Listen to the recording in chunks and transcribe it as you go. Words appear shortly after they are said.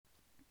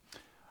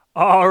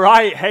All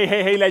right.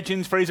 Hey,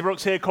 legends. Fraser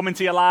Brooks here, coming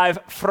to you live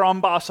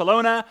from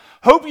Barcelona.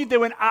 Hope you're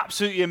doing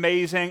absolutely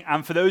amazing.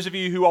 And for those of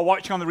you who are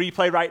watching on the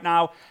replay right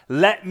now,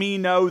 let me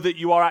know that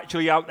you are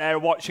actually out there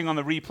watching on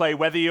the replay,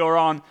 whether you're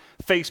on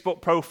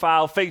Facebook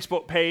profile,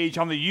 Facebook page,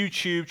 on the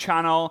YouTube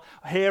channel,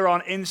 here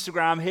on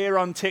Instagram, here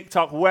on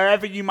TikTok,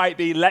 wherever you might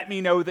be. Let me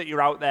know that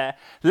you're out there.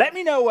 Let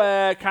me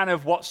know kind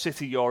of what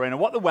city you're in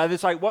and what the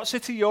weather's like, what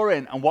city you're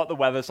in and what the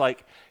weather's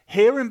like.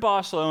 Here in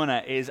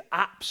Barcelona is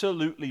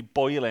absolutely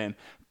boiling.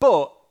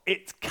 But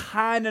it's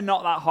kind of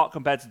not that hot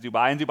compared to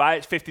Dubai. In Dubai,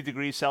 it's 50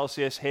 degrees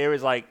Celsius. Here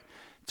is like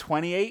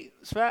 28,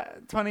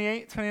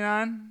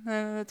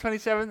 29,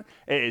 27.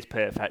 It is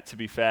perfect, to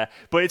be fair.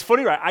 But it's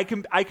funny, right?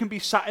 I can be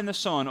sat in the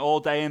sun all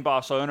day in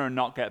Barcelona and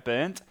not get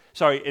burnt.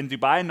 Sorry, in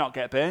Dubai and not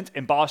get burnt.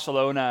 In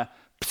Barcelona,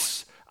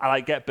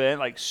 I get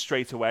burnt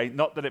straight away.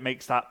 Not that it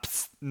makes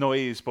that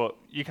noise, but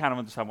you kind of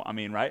understand what I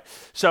mean, right?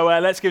 So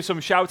let's give some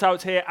shout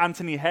outs here.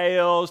 Anthony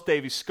Hales,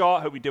 Davey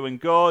Scott, hope you're doing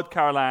good.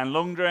 Caroline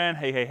Lundgren,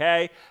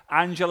 hey.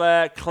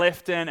 Angela,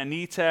 Clifton,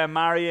 Anita,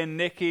 Marion,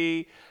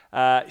 Nikki,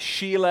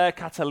 Sheila,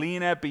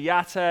 Catalina,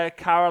 Beata,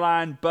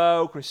 Caroline,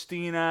 Bo,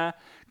 Christina.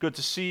 Good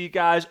to see you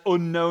guys.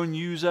 Unknown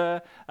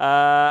user.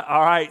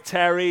 All right,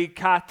 Terry,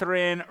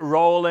 Catherine,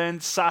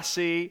 Roland,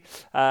 Sassy,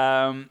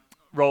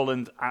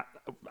 Roland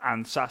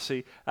and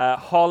Sassy,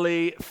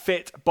 Holly,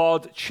 Fit,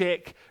 Bod,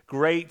 Chick,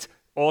 great,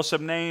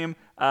 awesome name,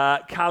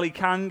 Callie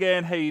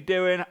Kangan, how you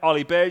doing?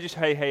 Ollie Burgess,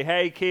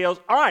 hey, Keels.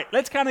 All right,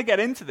 let's kind of get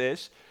into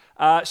this.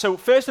 So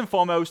first and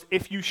foremost,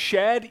 if you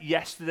shared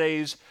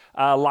yesterday's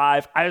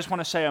live, I just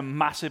want to say a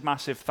massive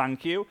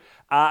thank you.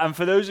 And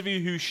for those of you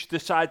who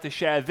decide to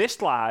share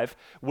this live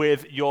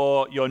with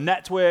your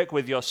network,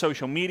 with your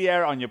social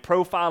media, on your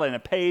profile, in a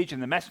page,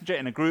 in the messenger,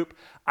 in a group,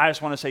 I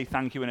just want to say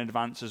thank you in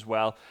advance as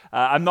well.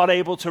 I'm not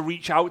able to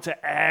reach out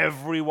to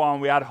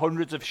everyone. We had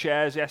hundreds of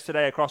shares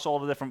yesterday across all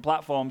the different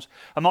platforms.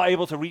 I'm not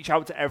able to reach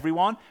out to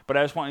everyone, but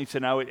I just want you to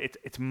know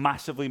it's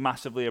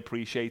massively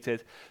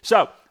appreciated.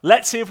 So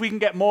let's see if we can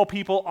get more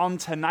people on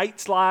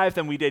tonight's live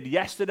than we did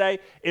yesterday.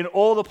 In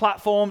all the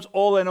platforms,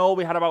 all in all,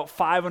 we had about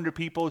 500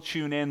 people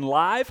tune in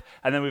live,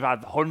 and then we've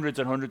had hundreds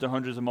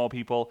of more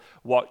people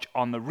watch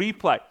on the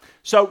replay.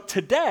 So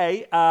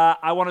today,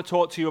 I want to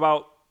talk to you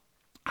about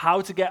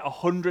how to get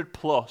 100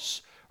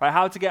 plus, right?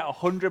 How to get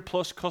 100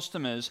 plus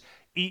customers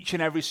each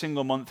and every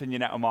single month in your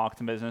network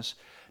marketing business.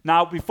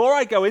 Now, before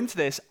I go into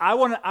this, I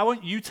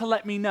want you to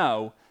let me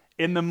know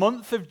in the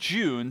month of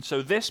June,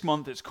 so this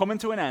month, it's coming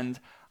to an end,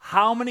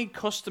 how many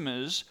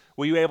customers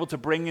were you able to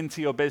bring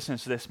into your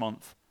business this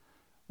month?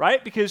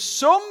 Right? Because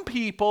some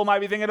people might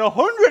be thinking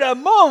 100 a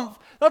month,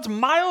 that's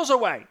miles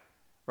away,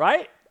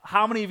 right?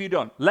 How many have you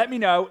done? Let me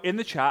know in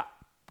the chat.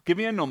 Give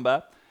me a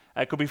number.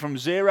 It could be from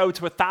 0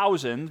 to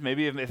 1,000.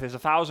 Maybe if there's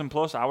 1,000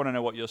 plus, I want to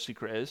know what your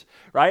secret is,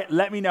 right?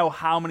 Let me know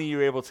how many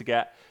you're able to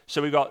get.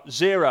 So we got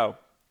 0,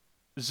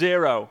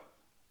 0,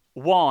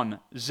 1,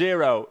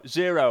 0,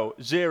 0,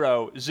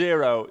 0,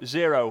 0,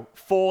 0,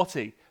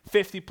 40,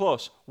 50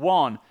 plus,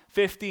 1,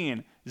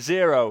 15,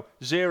 0,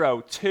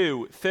 0,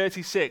 2,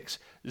 36,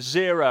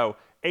 0,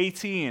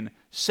 18,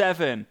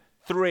 7,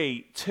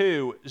 3,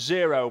 2,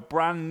 0,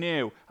 brand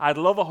new. I'd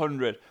love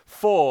 100.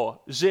 4,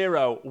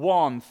 0,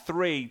 1,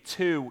 3,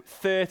 2,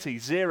 30,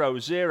 0,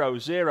 0,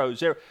 0,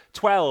 0,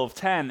 12,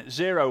 10,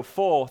 0,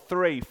 4,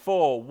 3,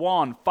 4,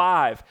 1,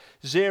 5,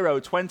 0,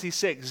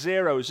 26,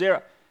 0,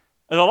 0.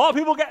 There's a lot of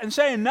people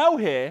saying no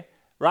here,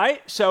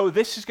 right? So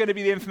this is going to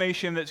be the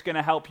information that's going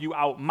to help you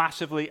out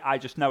massively. I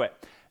just know it.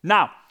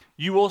 Now,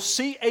 you will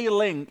see a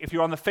link, if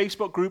you're on the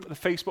Facebook group, the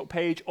Facebook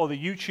page, or the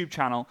YouTube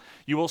channel,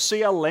 you will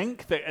see a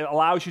link that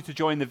allows you to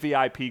join the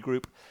VIP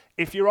group.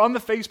 If you're on the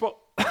Facebook,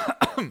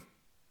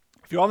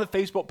 if you're on the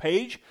Facebook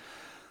page,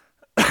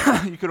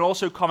 you can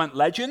also comment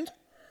legend.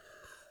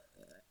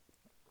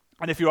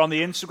 And if you're on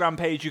the Instagram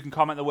page, you can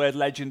comment the word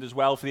legend as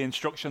well for the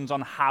instructions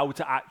on how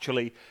to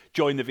actually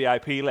join the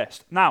VIP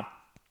list. Now,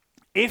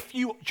 if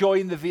you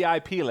join the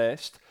VIP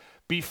list,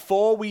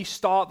 before we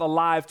start the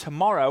live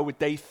tomorrow with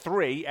day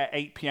 3 at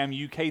 8 p.m.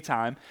 UK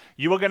time,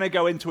 you are going to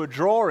go into a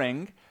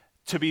drawing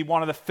to be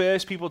one of the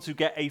first people to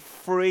get a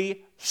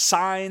free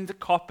signed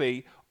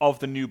copy of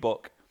the new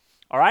book.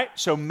 All right?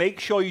 So make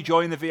sure you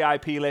join the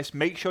VIP list.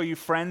 Make sure your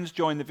friends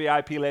join the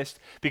VIP list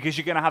because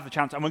you're going to have the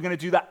chance. And we're going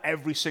to do that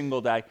every single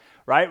day,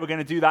 right? We're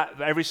going to do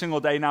that every single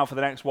day now for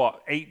the next,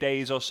 8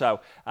 days or so.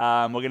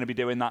 We're going to be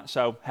doing that.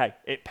 So, hey,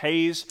 it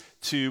pays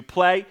to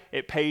play.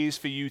 It pays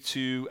for you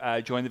to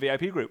join the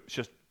VIP group. It's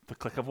just the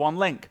click of one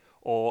link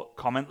or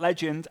comment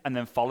legend and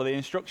then follow the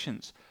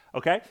instructions.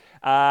 Okay?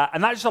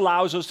 And that just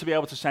allows us to be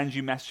able to send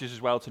you messages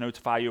as well to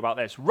notify you about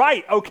this.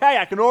 Right, okay,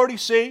 I can already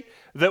see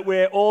that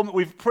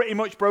we've pretty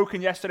much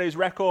broken yesterday's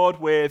record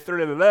with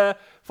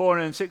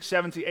 406,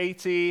 70,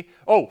 80,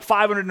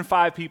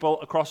 505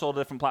 people across all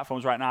the different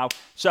platforms right now.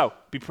 So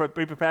be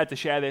prepared to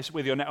share this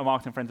with your network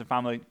marketing friends and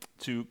family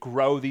to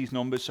grow these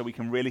numbers so we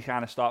can really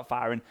kind of start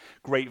firing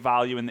great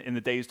value in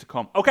the days to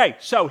come. Okay,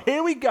 so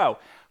here we go.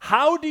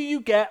 How do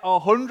you get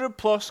 100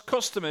 plus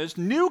customers,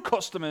 new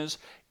customers,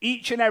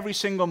 each and every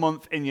single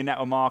month in your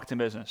network marketing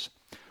business?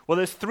 Well,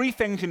 there's 3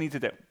 things you need to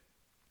do.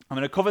 I'm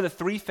going to cover the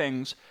 3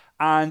 things,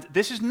 and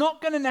this is not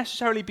going to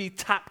necessarily be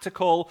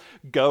tactical,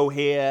 go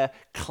here,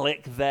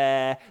 click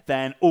there,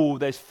 then,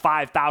 there's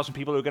 5,000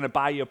 people who are going to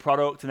buy your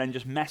product, and then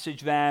just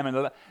message them.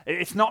 And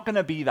it's not going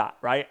to be that,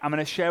 right? I'm going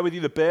to share with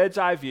you the bird's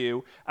eye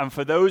view, and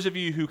for those of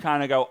you who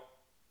kind of go,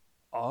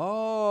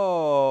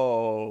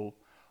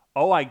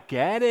 I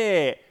get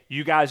it.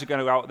 You guys are going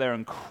to go out there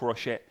and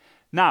crush it.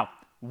 Now,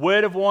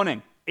 word of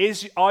warning,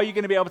 are you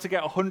going to be able to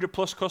get 100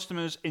 plus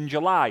customers in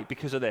July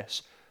because of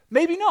this?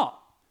 Maybe not.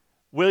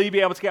 Will you be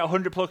able to get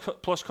 100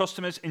 plus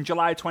customers in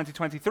July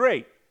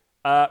 2023?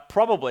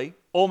 Probably,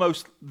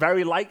 almost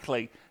very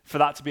likely for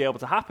that to be able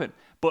to happen.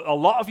 But a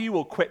lot of you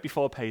will quit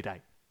before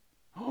payday.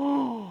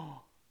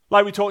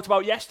 Like we talked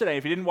about yesterday,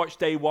 if you didn't watch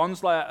day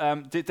one's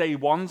live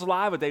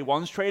or day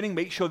one's training,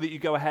 make sure that you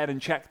go ahead and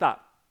check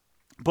that.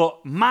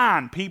 But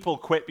man, people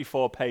quit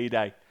before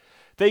payday.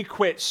 They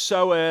quit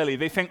so early.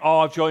 They think,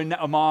 I've joined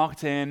network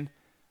marketing.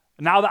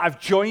 Now that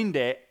I've joined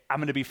it, I'm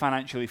going to be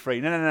financially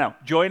free. No.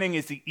 Joining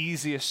is the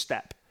easiest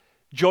step.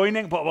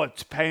 Joining,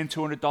 but paying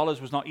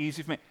 $200 was not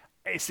easy for me.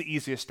 It's the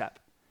easiest step.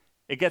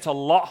 It gets a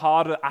lot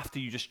harder after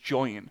you just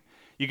join.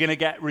 You're going to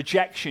get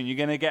rejection. You're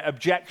going to get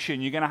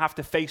objection. You're going to have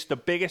to face the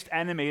biggest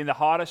enemy and the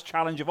hardest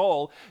challenge of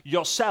all,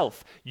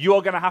 yourself.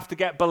 You're going to have to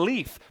get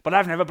belief. But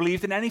I've never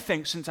believed in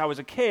anything since I was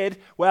a kid.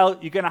 Well,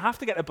 you're going to have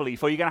to get a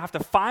belief, or you're going to have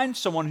to find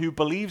someone who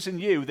believes in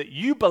you, that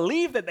you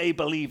believe that they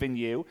believe in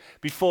you,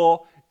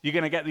 before you're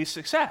going to get this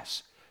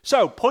success.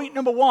 So, point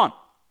number 1,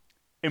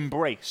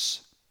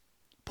 embrace.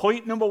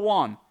 Point number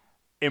 1,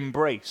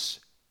 embrace.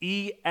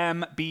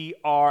 EMBRACE.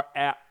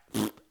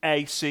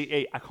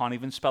 I can't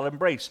even spell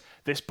embrace.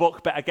 This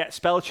book better get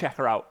spell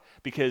checker out,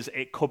 because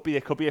there could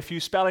be a few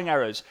spelling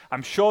errors.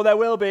 I'm sure there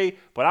will be,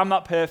 but I'm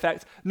not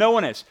perfect. No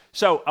one is.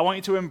 So, I want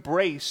you to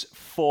embrace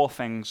 4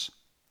 things.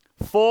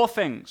 4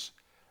 things.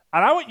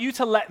 And I want you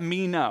to let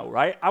me know,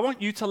 right? I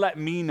want you to let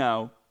me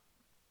know,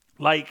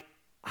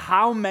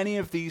 how many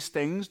of these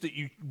things that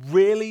you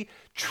really,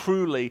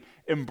 truly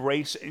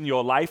embrace in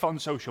your life on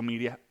social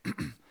media.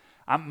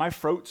 My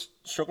throat's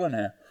struggling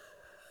here.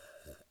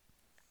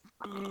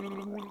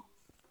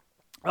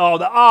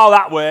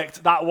 That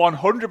worked. That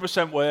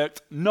 100%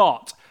 worked.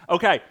 Not.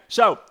 Okay,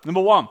 so,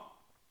 number 1,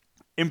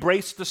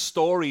 embrace the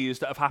stories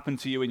that have happened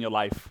to you in your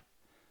life.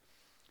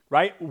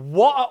 Right?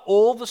 What are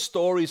all the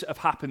stories that have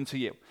happened to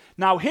you?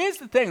 Now, here's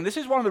the thing. This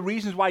is one of the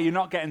reasons why you're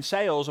not getting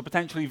sales, or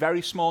potentially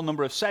very small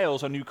number of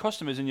sales or new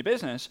customers in your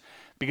business,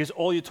 because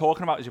all you're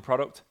talking about is your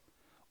product.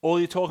 All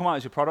you're talking about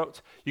is your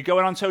product. You're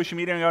going on social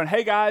media and going,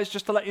 hey guys,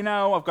 just to let you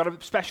know, I've got a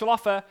special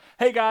offer.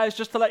 Hey guys,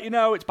 just to let you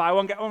know, it's buy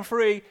one, get one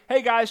free.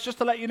 Hey guys, just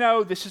to let you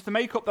know, this is the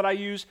makeup that I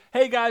use.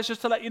 Hey guys,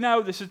 just to let you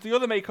know, this is the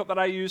other makeup that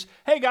I use.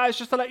 Hey guys,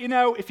 just to let you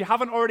know, if you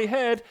haven't already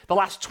heard, the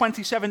last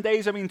 27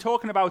 days I've been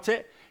talking about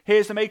it,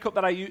 here's the makeup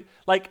that I use.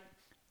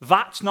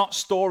 That's not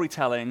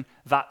storytelling,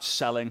 that's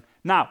selling.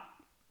 Now,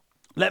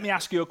 let me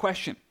ask you a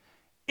question.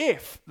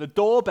 If the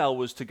doorbell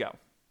was to go,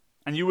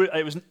 and it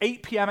was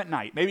 8 p.m. at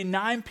night, maybe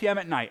 9 p.m.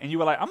 at night, and you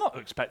were like, I'm not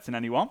expecting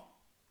anyone.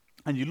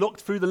 And you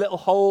looked through the little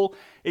hole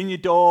in your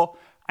door,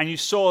 and you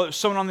saw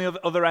someone on the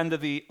other end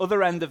of the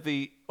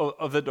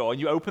door,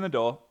 and you open the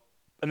door,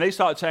 and they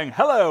started saying,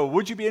 hello,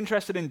 would you be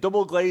interested in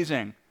double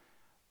glazing?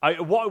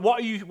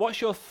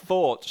 What's your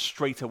thought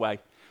straight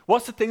away?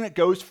 What's the thing that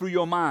goes through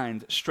your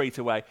mind straight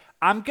away?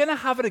 I'm going to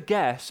have it a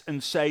guess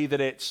and say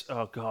that it's,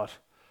 oh God,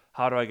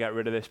 how do I get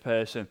rid of this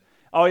person?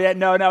 Oh yeah,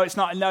 no, it's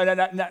not. No,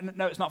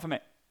 it's not for me.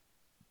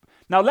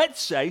 Now,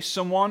 let's say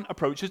someone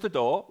approaches the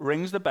door,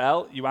 rings the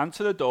bell, you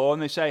answer the door,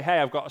 and they say, hey,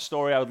 I've got a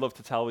story I would love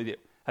to tell with you.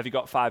 Have you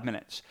got 5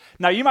 minutes?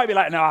 Now, you might be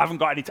like, no, I haven't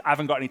got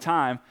any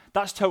time.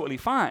 That's totally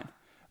fine.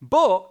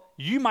 But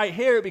you might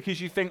hear it because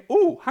you think,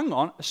 oh, hang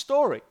on, a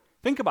story.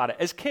 Think about it.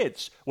 As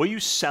kids, were you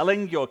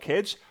selling your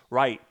kids?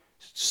 Right,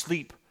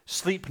 sleep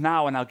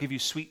now and I'll give you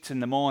sweets in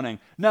the morning.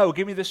 No,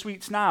 give me the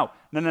sweets now.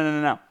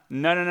 No.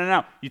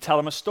 You tell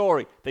them a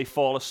story. They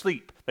fall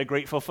asleep. They're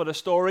grateful for the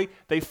story.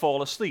 They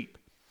fall asleep.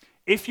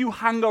 If you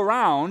hang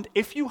around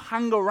with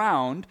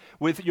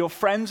your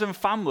friends and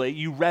family,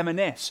 you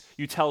reminisce,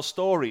 you tell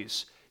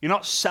stories. You're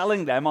not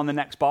selling them on the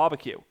next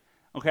barbecue,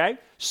 okay?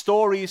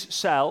 Stories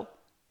sell,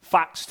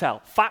 facts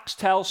tell. Facts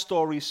tell,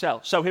 stories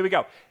sell. So here we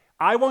go.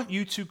 I want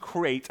you to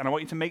create, and I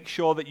want you to make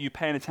sure that you're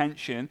paying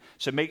attention,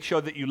 so make sure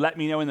that you let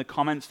me know in the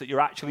comments that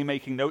you're actually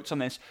making notes on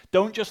this.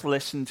 Don't just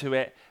listen to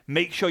it.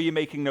 Make sure you're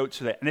making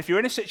notes of it. And if you're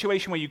in a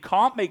situation where you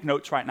can't make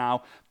notes right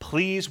now,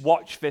 please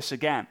watch this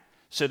again,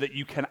 so that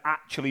you can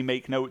actually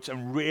make notes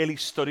and really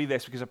study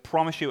this, because I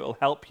promise you it'll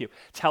help you.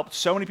 It's helped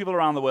so many people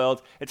around the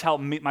world. It's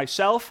helped me,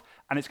 myself,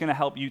 and it's going to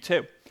help you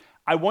too.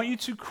 I want you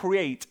to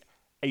create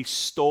a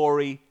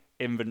story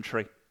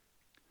inventory,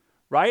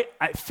 right?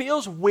 It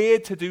feels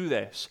weird to do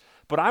this,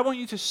 but I want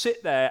you to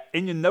sit there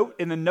in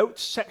the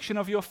notes section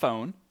of your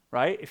phone,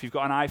 right? If you've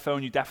got an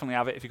iPhone, you definitely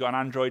have it. If you've got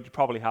an Android, you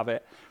probably have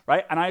it,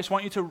 right? And I just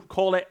want you to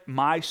call it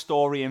My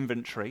Story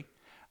Inventory.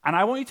 And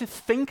I want you to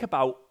think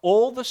about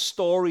all the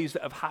stories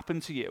that have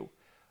happened to you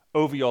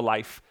over your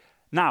life.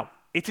 Now,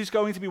 it is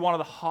going to be one of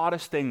the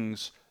hardest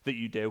things that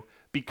you do,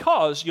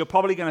 because you're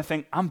probably going to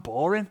think, I'm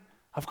boring.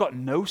 I've got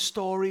no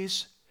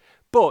stories.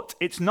 But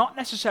it's not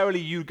necessarily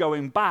you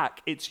going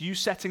back. It's you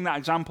setting that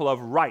example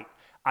of, right,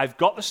 I've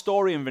got the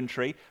story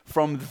inventory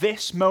from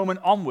this moment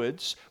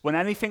onwards. When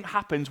anything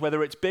happens,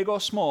 whether it's big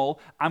or small,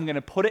 I'm going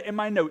to put it in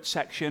my notes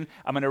section.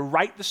 I'm going to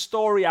write the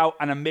story out,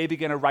 and I'm maybe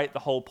going to write the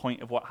whole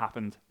point of what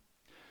happened.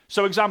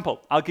 So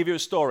example, I'll give you a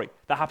story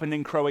that happened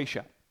in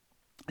Croatia.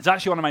 It's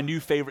actually one of my new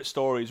favorite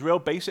stories, real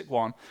basic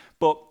one.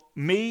 But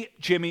me,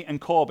 Jimmy,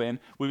 and Corbin,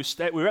 we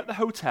were at the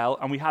hotel,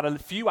 and we had a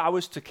few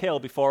hours to kill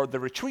before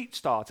the retreat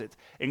started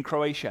in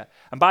Croatia.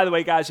 And by the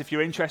way, guys, if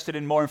you're interested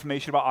in more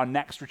information about our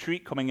next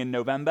retreat coming in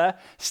November,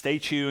 stay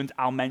tuned.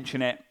 I'll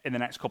mention it in the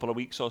next couple of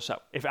weeks or so,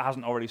 if it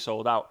hasn't already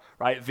sold out,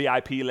 right?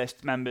 VIP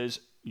list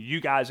members,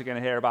 you guys are going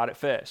to hear about it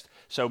first.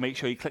 So make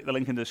sure you click the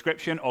link in the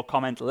description or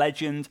comment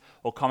legend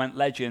for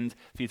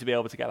you to be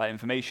able to get that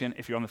information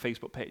if you're on the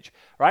Facebook page,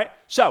 right?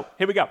 So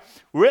here we go.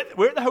 We're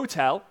at the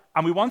hotel,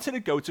 and we wanted to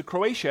go to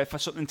Croatia for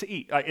something to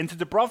eat, like into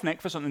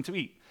Dubrovnik for something to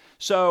eat.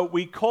 So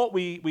we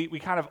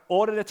kind of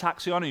ordered a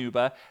taxi on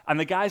Uber, and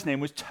the guy's name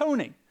was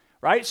Tony.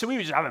 Right? So we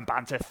were just having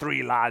banter,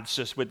 three lads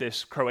just with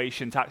this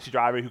Croatian taxi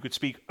driver who could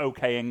speak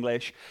okay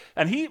English.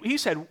 And he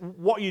said,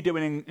 what are you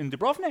doing in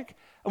Dubrovnik?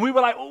 And we were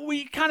like, well,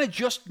 we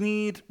just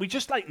need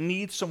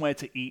somewhere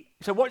to eat.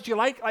 So what do you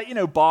like?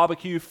 Like,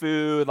 barbecue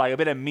food, like a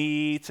bit of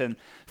meat and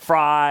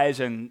fries,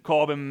 and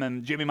Corbin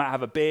and Jimmy might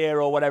have a beer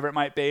or whatever it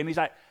might be. And he's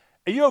like,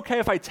 are you okay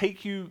if I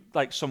take you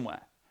like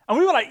somewhere? And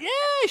we were like,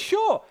 yeah,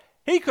 sure.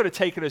 He could have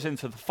taken us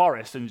into the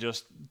forest and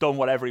just done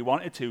whatever he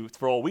wanted to,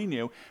 for all we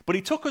knew. But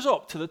he took us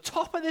up to the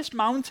top of this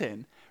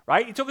mountain,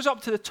 right? He took us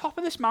up to the top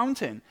of this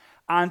mountain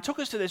and took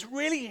us to this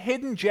really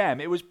hidden gem.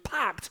 It was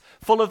packed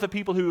full of the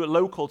people who were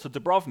local to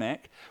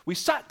Dubrovnik. We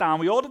sat down,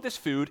 we ordered this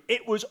food.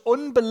 It was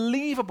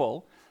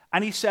unbelievable.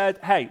 And he said,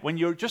 hey, when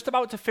you're just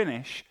about to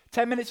finish,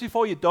 10 minutes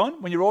before you're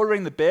done, when you're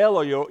ordering the bill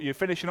or you're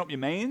finishing up your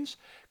mains,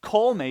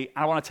 call me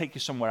and I want to take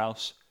you somewhere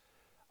else.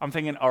 I'm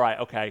thinking, all right,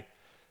 okay.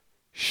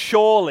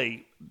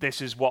 Surely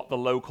this is what the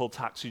local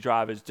taxi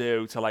drivers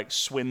do to like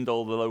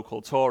swindle the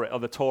local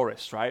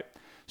tourists, right?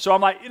 So I'm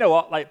like, you know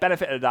what, like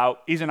benefit of the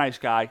doubt, he's a nice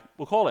guy,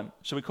 we'll call him.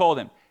 So we called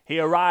him. He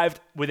arrived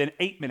within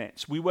 8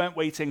 minutes. We weren't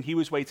waiting, he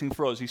was waiting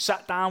for us. He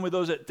sat down with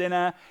us at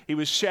dinner, he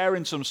was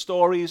sharing some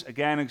stories,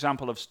 again,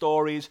 example of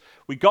stories.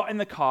 We got in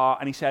the car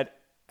and he said,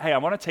 hey, I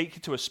want to take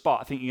you to a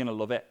spot, I think you're going to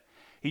love it.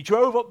 He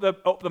drove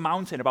up the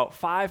mountain about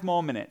 5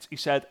 more minutes. He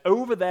said,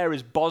 over there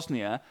is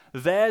Bosnia.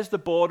 There's the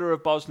border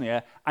of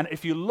Bosnia. And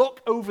if you look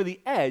over the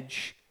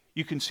edge,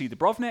 you can see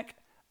Dubrovnik.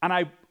 And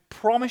I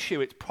promise you,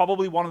 it's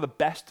probably one of the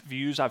best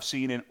views I've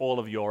seen in all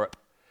of Europe.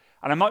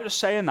 And I'm not just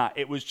saying that.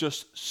 It was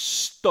just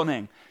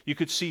stunning. You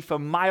could see for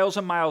miles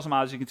and miles and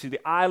miles. You could see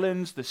the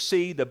islands, the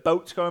sea, the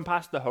boats going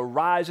past, the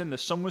horizon. The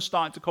sun was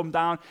starting to come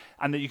down.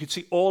 And then you could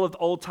see all of the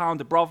old town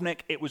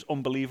Dubrovnik. It was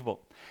unbelievable.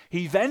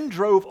 He then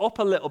drove up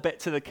a little bit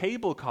to the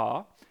cable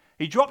car.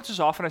 He dropped us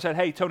off and I said,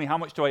 hey, Tony, how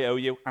much do I owe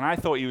you? And I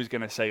thought he was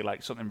going to say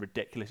like something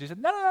ridiculous. He said,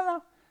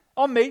 no.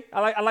 On me.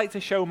 I like to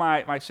show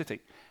my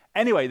city.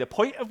 Anyway, the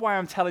point of why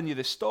I'm telling you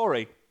this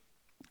story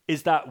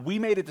is that we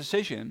made a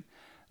decision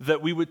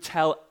that we would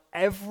tell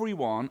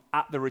everyone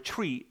at the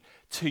retreat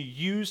to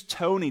use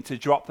Tony to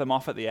drop them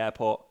off at the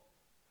airport.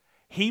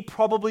 He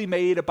probably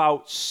made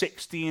about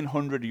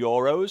 1,600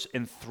 euros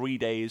in 3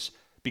 days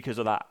because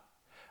of that.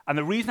 And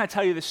the reason I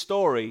tell you this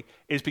story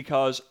is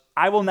because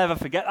I will never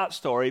forget that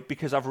story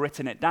because I've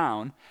written it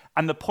down.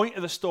 And the point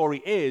of the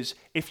story is,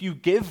 if you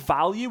give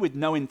value with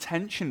no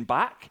intention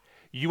back,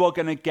 you are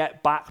going to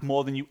get back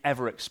more than you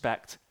ever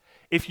expect.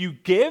 If you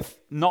give,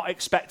 not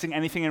expecting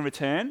anything in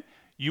return,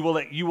 you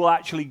will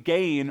actually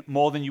gain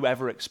more than you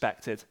ever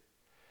expected.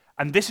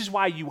 And this is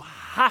why you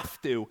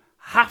have to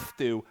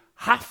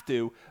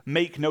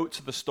make notes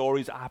of the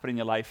stories that happen in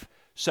your life.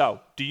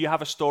 So, do you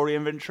have a story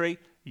inventory?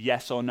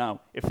 Yes or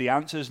no? If the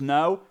answer is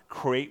no,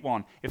 create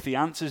one. If the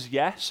answer is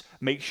yes,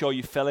 make sure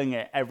you're filling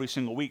it every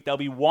single week. There'll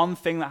be one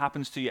thing that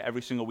happens to you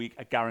every single week,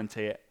 I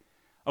guarantee it.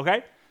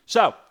 Okay?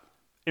 So,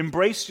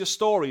 embrace your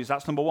stories,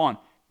 that's number one.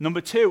 Number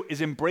two is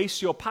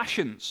embrace your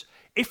passions.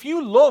 If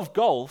you love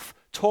golf,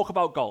 talk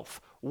about golf.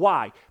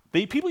 Why?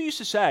 The people used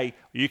to say,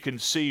 you can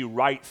see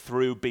right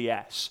through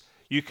BS.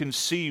 You can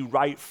see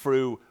right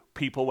through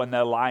people when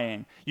they're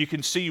lying. You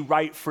can see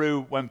right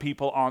through when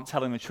people aren't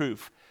telling the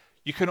truth.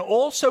 You can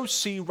also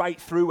see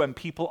right through when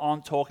people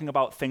aren't talking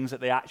about things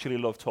that they actually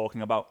love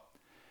talking about.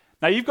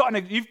 Now,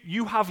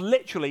 you have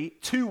literally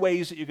two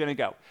ways that you're going to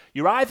go.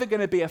 You're either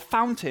going to be a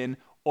fountain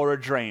or a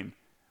drain,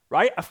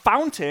 right? A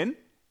fountain,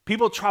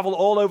 people travel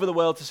all over the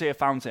world to see a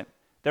fountain.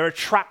 They're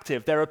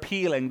attractive, they're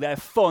appealing, they're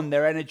fun,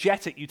 they're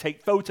energetic. You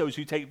take photos,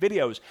 you take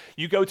videos.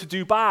 You go to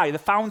Dubai, the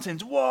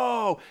fountains,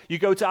 whoa! You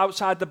go to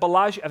outside the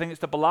Bellagio, I think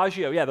it's the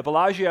Bellagio, the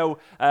Bellagio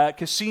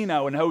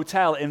casino and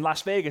hotel in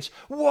Las Vegas,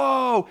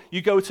 whoa!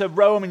 You go to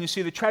Rome and you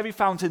see the Trevi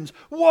fountains,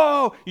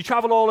 whoa! You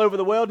travel all over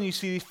the world and you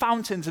see these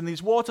fountains and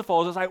these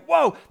waterfalls. It's like,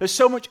 whoa! There's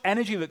so much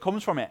energy that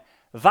comes from it.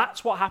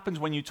 That's what happens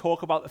when you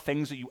talk about the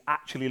things that you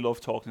actually love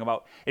talking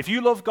about. If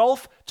you love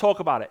golf, talk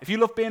about it. If you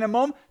love being a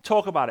mum,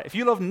 talk about it. If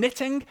you love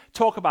knitting,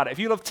 talk about it. If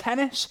you love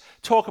tennis,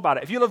 talk about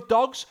it. If you love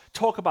dogs,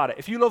 talk about it.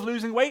 If you love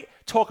losing weight,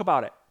 talk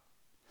about it.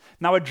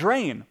 Now, a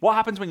drain. What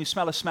happens when you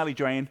smell a smelly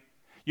drain?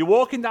 You're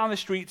walking down the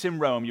streets in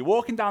Rome. You're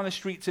walking down the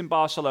streets in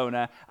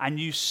Barcelona, and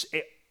you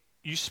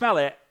smell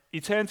it. You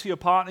turn to your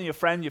partner, your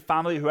friend, your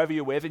family, whoever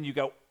you're with, and you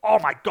go, oh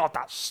my God,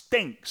 that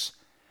stinks.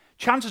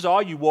 Chances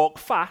are you walk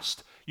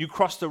fast, you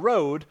cross the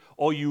road,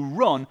 or you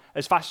run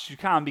as fast as you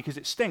can because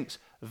it stinks.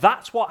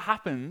 That's what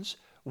happens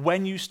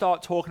when you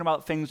start talking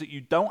about things that you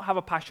don't have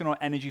a passion or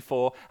energy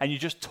for, and you're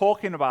just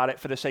talking about it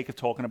for the sake of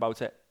talking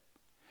about it.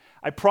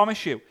 I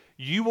promise you,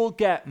 you will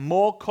get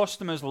more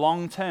customers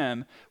long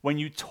term when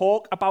you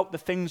talk about the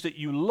things that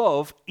you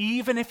love,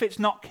 even if it's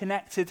not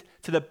connected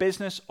to the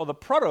business or the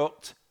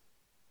product,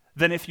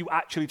 than if you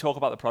actually talk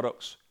about the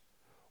products.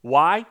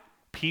 Why?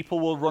 People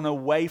will run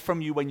away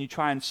from you when you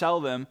try and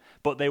sell them,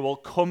 but they will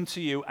come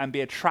to you and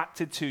be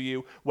attracted to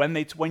you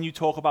when you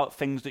talk about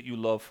things that you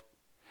love.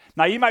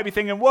 Now, you might be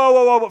thinking,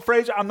 whoa, but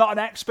Fraser, I'm not an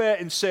expert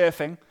in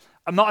surfing.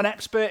 I'm not an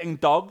expert in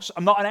dogs.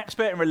 I'm not an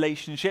expert in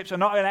relationships. I'm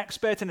not an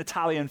expert in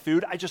Italian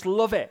food. I just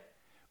love it.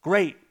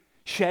 Great.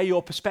 Share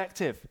your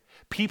perspective.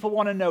 People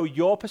want to know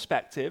your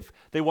perspective.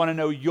 They want to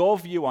know your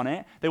view on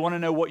it. They want to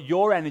know what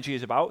your energy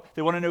is about.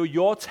 They want to know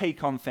your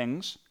take on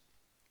things.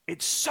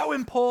 It's so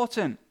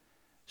important.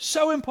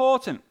 So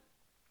important.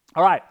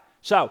 All right.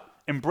 So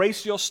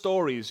embrace your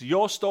stories.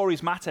 Your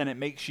stories matter and it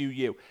makes you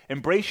you.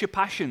 Embrace your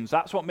passions.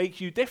 That's what makes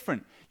you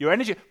different. Your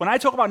energy. When I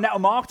talk about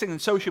network marketing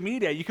and social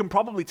media, you can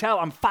probably tell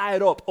I'm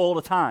fired up all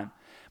the time.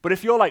 But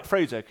if you're like,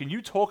 Fraser, can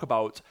you talk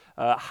about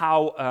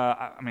how,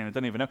 I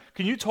don't even know.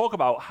 Can you talk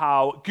about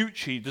how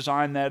Gucci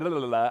designed their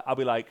I'll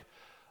be like,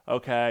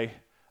 okay.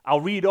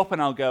 I'll read up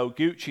and I'll go,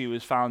 Gucci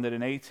was founded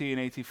in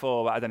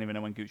 1884. I don't even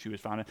know when Gucci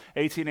was founded.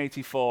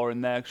 1884,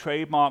 and their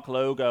trademark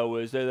logo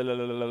was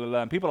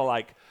and people are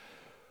like,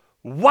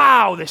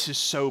 wow, this is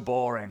so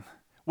boring.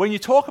 When you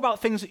talk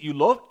about things that you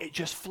love, it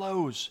just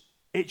flows.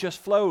 It just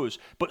flows.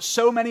 But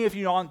so many of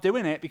you aren't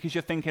doing it because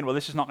you're thinking, well,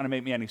 this is not going to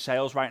make me any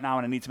sales right now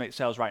and I need to make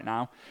sales right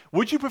now.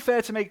 Would you prefer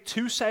to make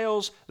 2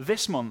 sales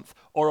this month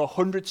or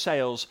 100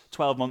 sales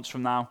 12 months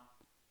from now?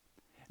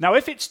 Now,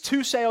 if it's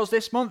 2 sales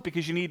this month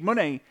because you need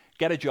money,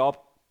 get a job.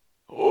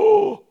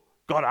 Oh,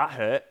 God, that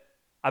hurt.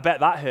 I bet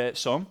that hurt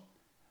some.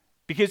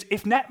 Because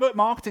if network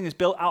marketing is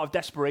built out of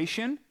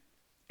desperation,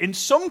 in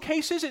some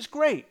cases it's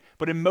great.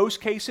 But in most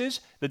cases,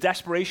 the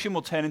desperation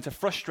will turn into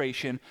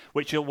frustration,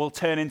 which will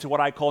turn into what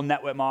I call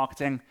network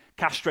marketing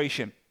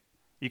castration.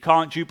 You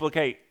can't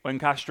duplicate when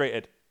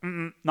castrated.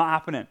 Not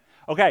happening.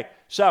 Okay,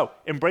 so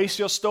embrace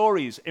your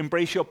stories.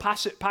 Embrace your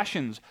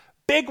passions.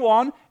 Big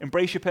one,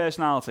 embrace your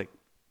personality.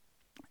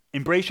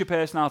 Embrace your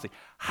personality.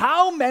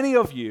 How many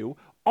of you,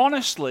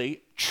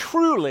 honestly,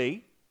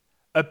 truly,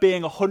 are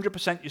being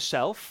 100%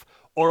 yourself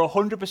or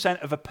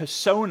 100% of a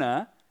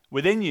persona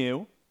within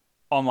you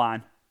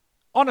online?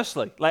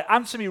 Honestly,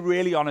 answer me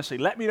really honestly.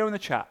 Let me know in the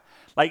chat.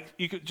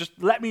 You could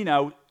just let me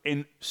know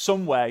in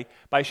some way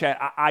by sharing,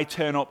 I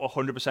turn up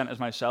 100% as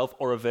myself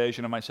or a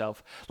version of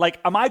myself.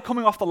 Am I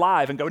coming off the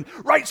live and going,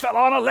 right,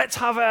 Svetlana, let's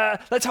have a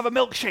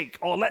milkshake,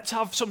 or let's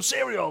have some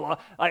cereal, or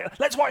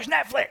let's watch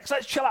Netflix,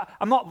 let's chill out.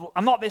 I'm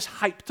not this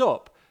hyped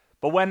up.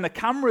 But when the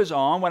camera's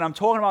on, when I'm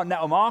talking about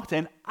network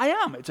marketing, I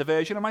am. It's a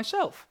version of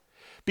myself.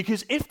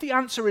 Because if the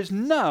answer is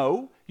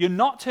no, you're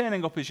not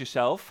turning up as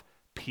yourself,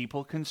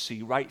 people can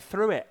see right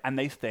through it and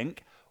they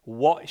think,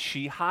 what is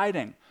she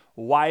hiding?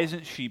 Why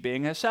isn't she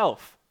being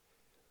herself?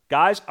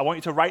 Guys, I want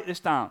you to write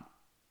this down.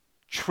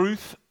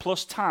 Truth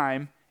plus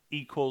time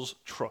equals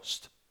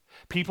trust.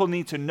 People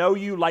need to know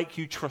you, like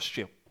you, trust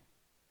you.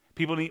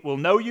 People will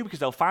know you because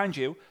they'll find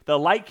you. They'll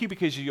like you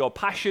because of your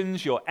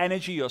passions, your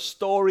energy, your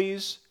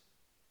stories,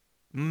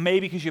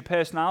 maybe because of your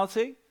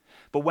personality.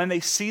 But when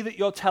they see that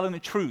you're telling the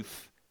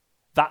truth,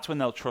 that's when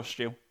they'll trust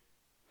you.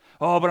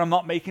 Oh, but I'm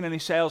not making any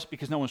sales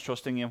because no one's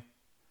trusting you.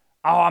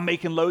 Oh, I'm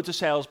making loads of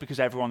sales because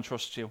everyone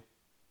trusts you.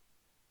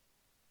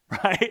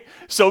 Right?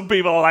 Some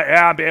people are like,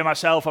 yeah, I'm being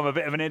myself. I'm a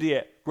bit of an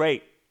idiot.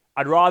 Great.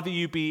 I'd rather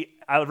you be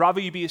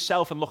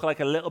yourself and look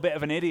like a little bit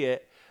of an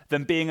idiot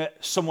than being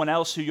someone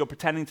else who you're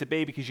pretending to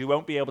be, because you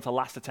won't be able to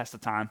last the test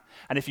of time.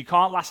 And if you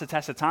can't last the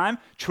test of time,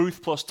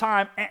 truth plus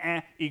time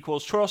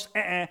equals trust,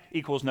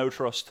 equals no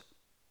trust.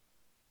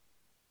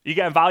 You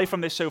getting value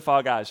from this so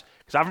far, guys?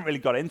 Because I haven't really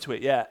got into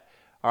it yet.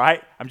 All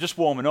right, I'm just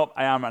warming up.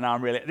 I am right now.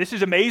 This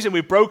is amazing.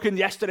 We've broken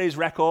yesterday's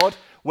record.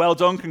 Well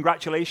done.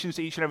 Congratulations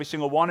to each and every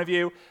single one of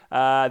you.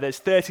 There's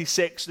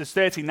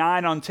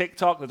 39 on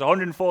TikTok. There's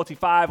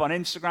 145 on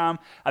Instagram.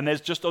 And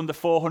there's just under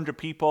 400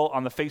 people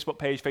on the Facebook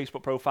page,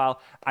 Facebook profile,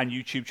 and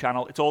YouTube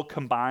channel. It's all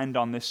combined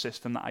on this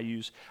system that I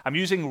use. I'm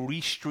using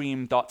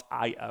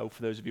Restream.io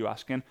for those of you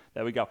asking.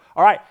 There we go.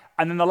 All right,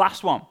 and then the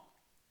last one.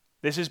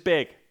 This is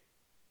big.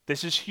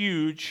 This is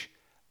huge.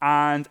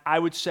 And I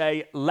would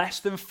say less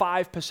than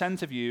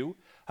 5% of you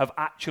have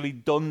actually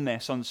done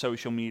this on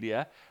social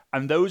media.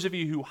 And those of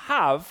you who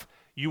have,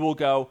 you will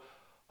go,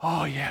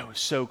 oh yeah, it was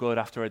so good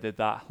after I did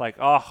that.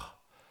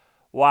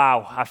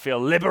 Wow, I feel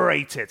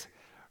liberated,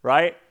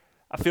 right?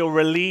 I feel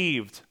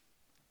relieved.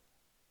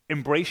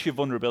 Embrace your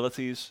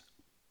vulnerabilities.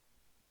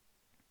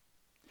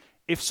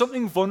 If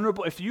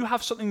you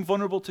have something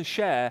vulnerable to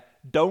share,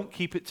 don't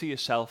keep it to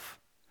yourself.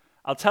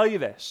 I'll tell you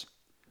this.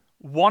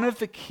 One of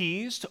the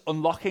keys to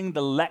unlocking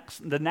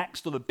the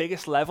next or the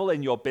biggest level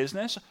in your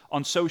business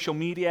on social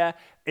media,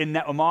 in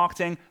network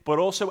marketing, but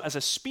also as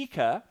a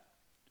speaker,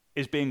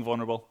 is being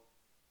vulnerable.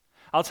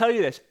 I'll tell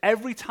you this.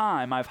 Every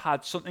time I've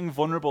had something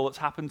vulnerable that's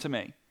happened to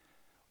me,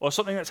 or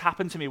something that's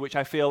happened to me which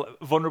I feel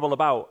vulnerable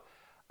about,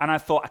 and I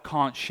thought, I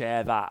can't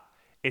share that.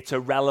 It's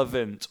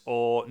irrelevant,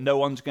 or no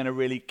one's going to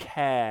really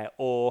care,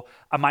 or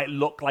I might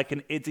look like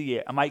an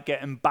idiot, I might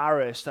get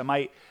embarrassed, I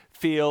might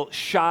feel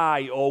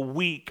shy or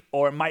weak,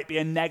 or it might be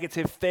a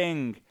negative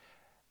thing.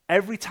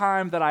 Every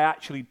time that I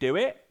actually do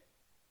it,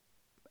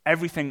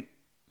 everything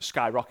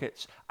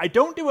skyrockets. I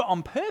don't do it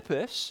on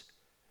purpose,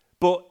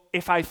 but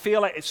if I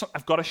feel like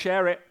I've got to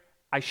share it,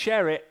 I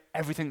share it,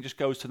 everything just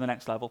goes to the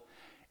next level.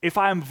 If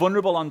I am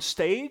vulnerable on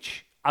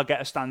stage, I'll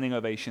get a standing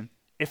ovation.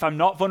 If I'm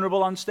not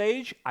vulnerable on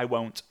stage, I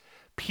won't.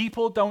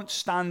 People don't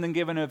stand and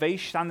give an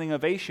standing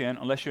ovation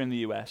unless you're in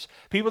the US.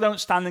 People don't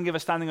stand and give a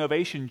standing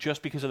ovation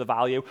just because of the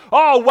value.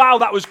 Oh, wow,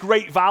 that was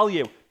great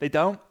value. They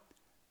don't.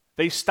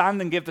 They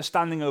stand and give the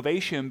standing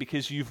ovation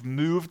because you've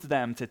moved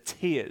them to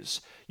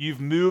tears.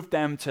 You've moved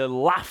them to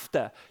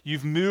laughter.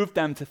 You've moved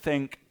them to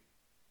think,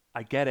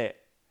 I get it.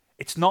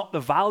 It's not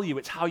the value,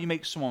 it's how you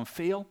make someone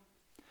feel.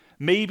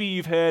 Maybe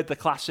you've heard the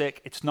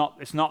classic, it's not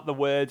the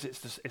words,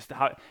 it's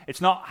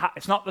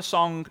not the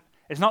song.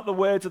 It's not the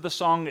words of the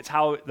song, it's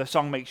how the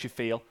song makes you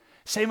feel.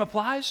 Same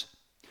applies.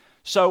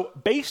 So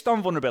based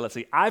on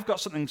vulnerability, I've got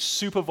something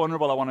super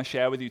vulnerable I want to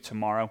share with you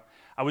tomorrow.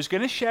 I was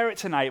going to share it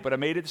tonight, but I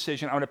made a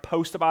decision. I'm going to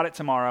post about it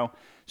tomorrow.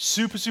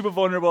 Super, super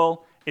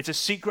vulnerable. It's a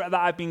secret that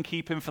I've been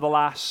keeping for the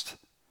last,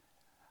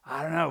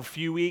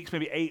 few weeks,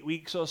 maybe 8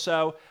 weeks or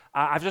so.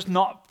 I've just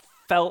not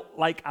felt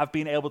like I've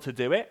been able to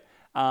do it.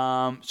 So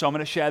I'm going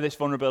to share this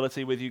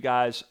vulnerability with you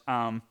guys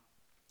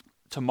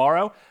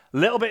tomorrow.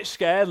 Little bit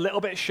scared,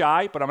 little bit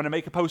shy, but I'm going to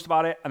make a post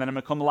about it, and then I'm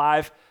going to come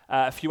live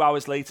a few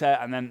hours later,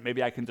 and then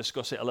maybe I can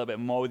discuss it a little bit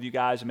more with you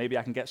guys, and maybe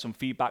I can get some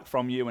feedback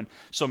from you and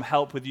some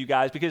help with you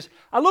guys, because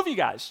I love you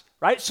guys,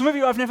 right? Some of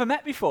you I've never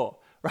met before,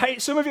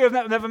 right? Some of you I've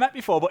never met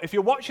before, but if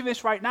you're watching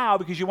this right now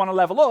because you want to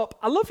level up,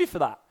 I love you for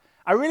that.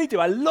 I really do.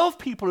 I love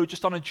people who are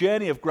just on a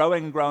journey of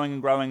growing and growing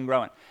and growing and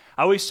growing.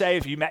 I always say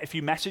if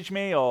you message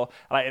me, or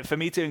like for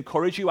me to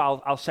encourage you,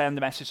 I'll send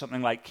the message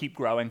something like keep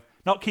growing.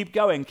 Not keep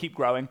going, keep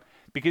growing.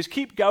 Because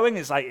keep going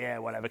is like, yeah,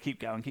 whatever, keep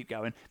going.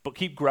 But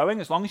keep growing,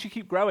 as long as you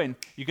keep growing,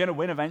 you're going to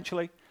win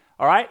eventually.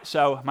 All right?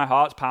 So my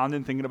heart's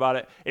pounding thinking about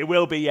it. It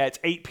will be, it's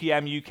 8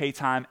 p.m. UK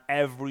time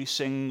every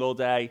single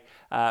day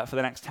for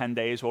the next 10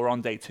 days. We're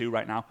on day 2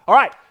 right now. All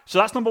right, so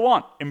that's number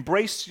 1.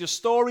 Embrace your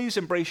stories,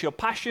 embrace your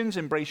passions,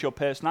 embrace your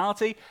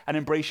personality, and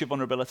embrace your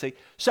vulnerability.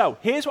 So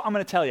here's what I'm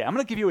going to tell you. I'm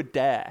going to give you a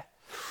dare.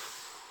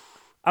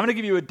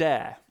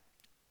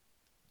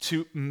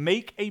 To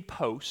make a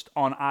post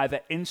on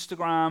either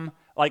Instagram,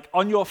 like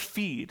on your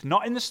feed,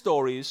 not in the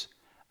stories,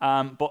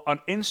 but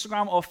on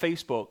Instagram or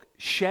Facebook,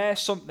 share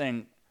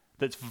something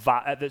that's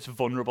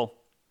vulnerable.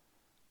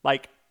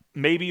 Like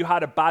maybe you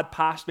had a bad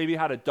past, maybe you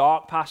had a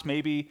dark past,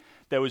 maybe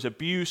there was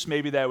abuse,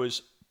 maybe there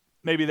was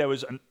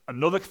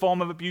another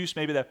form of abuse,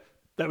 maybe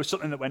there was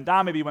something that went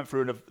down, maybe you went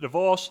through a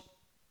divorce,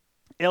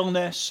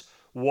 illness,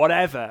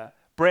 whatever,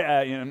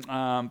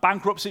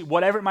 bankruptcy,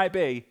 whatever it might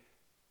be.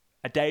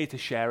 A day to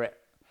share it.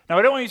 Now,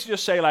 I don't want you to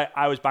just say, like,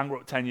 I was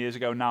bankrupt 10 years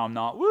ago, now I'm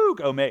not. Woo,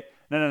 go me.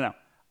 No.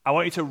 I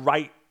want you to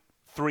write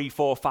 3,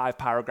 4, 5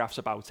 paragraphs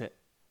about it.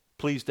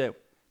 Please do.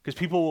 Because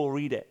people will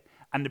read it.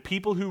 And the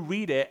people who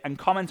read it and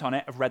comment on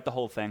it have read the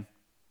whole thing.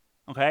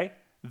 Okay?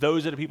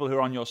 Those are the people who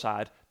are on your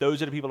side.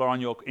 Those are the people who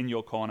are in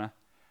your corner.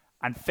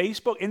 And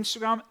Facebook,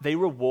 Instagram, they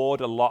reward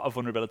a lot of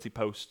vulnerability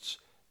posts.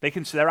 Their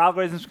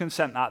algorithms can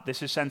sense that.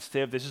 This is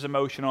sensitive. This is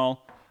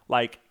emotional.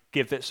 Like,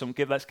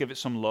 let's give it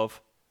some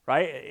love.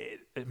 Right?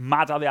 It's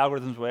mad how the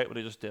algorithms work, but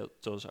it just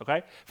does,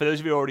 okay? For those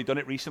of you who have already done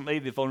it recently,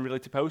 the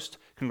vulnerability post,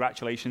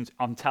 congratulations.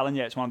 I'm telling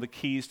you, it's one of the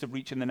keys to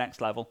reaching the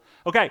next level.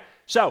 Okay,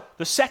 so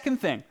the second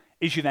thing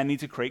is you then need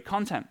to create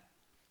content,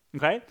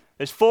 okay?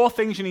 There's 4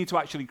 things you need to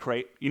actually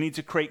create. You need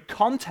to create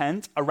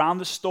content around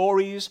the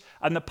stories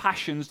and the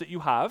passions that you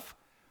have,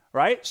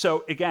 right?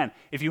 So again,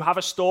 if you have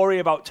a story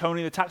about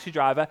Tony the taxi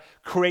driver,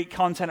 create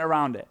content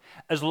around it.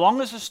 As long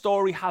as the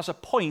story has a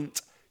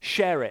point,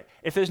 share it.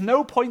 If there's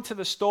no point to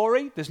the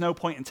story, there's no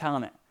point in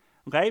telling it,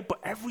 okay? But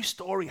every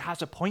story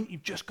has a point.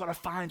 You've just got to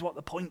find what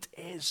the point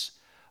is,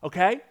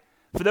 okay?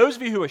 For those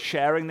of you who are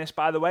sharing this,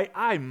 by the way,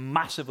 I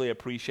massively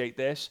appreciate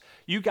this.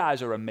 You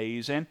guys are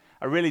amazing.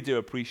 I really do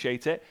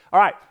appreciate it. All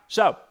right,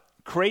 so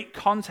create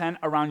content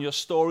around your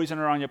stories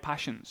and around your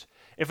passions.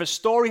 If a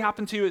story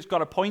happened to you, it's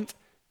got a point,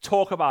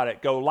 talk about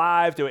it. Go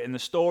live, do it in the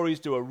stories,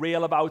 do a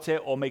reel about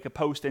it, or make a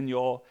post in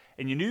your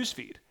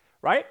newsfeed,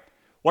 right?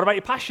 What about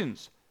your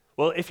passions?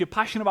 Well, if you're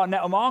passionate about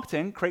network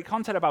marketing, create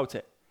content about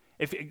it.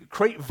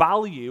 Create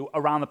value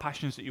around the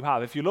passions that you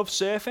have. If you love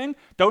surfing,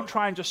 don't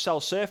try and just sell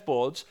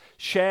surfboards.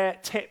 Share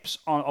tips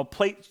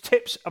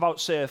tips about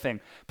surfing,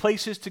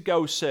 places to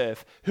go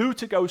surf, who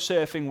to go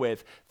surfing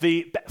with,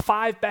 the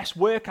 5 best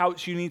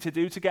workouts you need to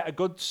do to get a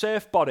good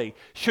surf body.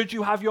 Should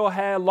you have your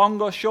hair long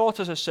or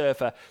short as a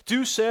surfer?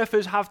 Do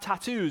surfers have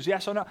tattoos?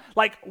 Yes or no?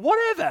 Like,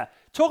 whatever.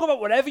 Talk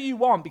about whatever you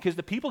want, because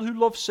the people who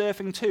love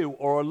surfing too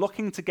or are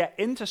looking to get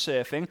into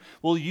surfing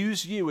will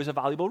use you as a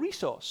valuable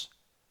resource,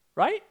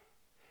 right?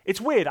 It's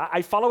weird.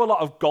 I follow a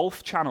lot of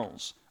golf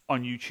channels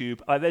on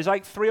YouTube. There's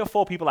like 3 or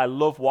 4 people I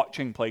love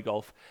watching play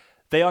golf.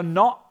 They are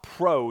not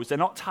pros. They're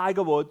not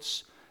Tiger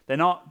Woods. They're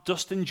not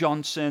Dustin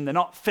Johnson. They're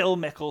not Phil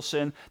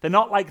Mickelson. They're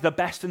not like the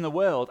best in the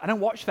world. I don't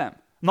watch them.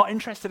 I'm not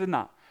interested in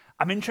that.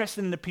 I'm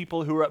interested in the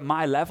people who are at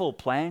my level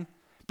playing,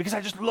 because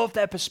I just love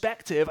their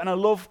perspective, and I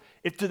love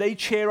do they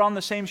cheer on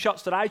the same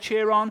shots that I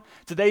cheer on?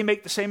 Do they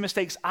make the same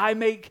mistakes I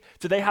make?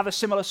 Do they have a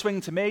similar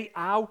swing to me?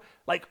 I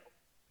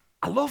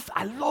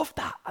love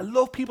that. I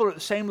love people at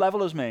the same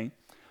level as me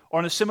or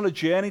on a similar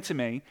journey to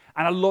me,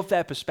 and I love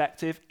their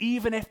perspective,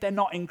 even if they're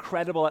not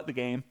incredible at the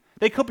game.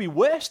 They could be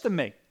worse than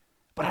me,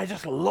 but I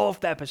just love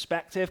their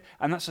perspective,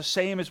 and that's the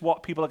same as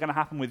what people are going to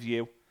happen with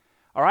you.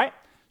 All right?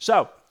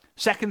 So,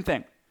 second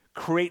thing,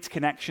 create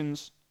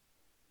connections.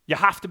 You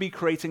have to be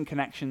creating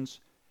connections.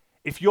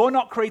 If you're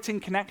not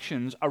creating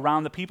connections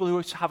around the people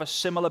who have a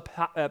similar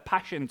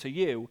passion to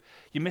you,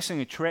 you're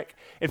missing a trick.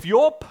 If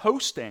you're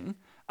posting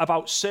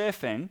about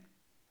surfing,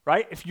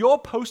 right? If you're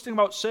posting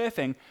about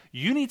surfing,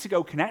 you need to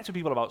go connect with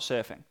people about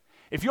surfing.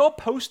 If you're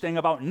posting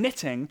about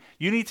knitting,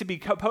 you need to be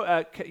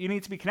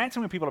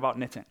connecting with people about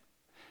knitting.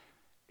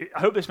 I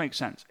hope this makes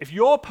sense. If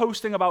you're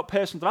posting about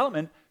personal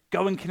development,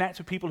 go and connect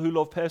with people who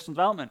love personal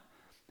development.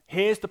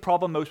 Here's the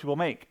problem most people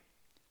make.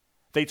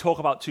 They talk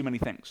about too many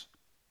things.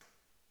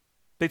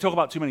 They talk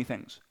about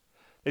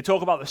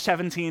the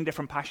 17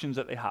 different passions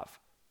that they have.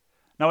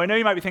 Now, I know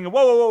you might be thinking,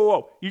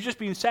 whoa. You've just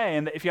been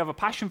saying that if you have a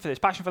passion for this,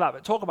 passion for that,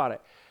 but talk about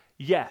it.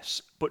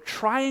 Yes, but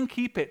try and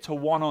keep it to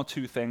 1 or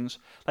 2 things.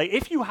 Like,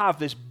 if you have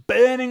this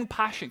burning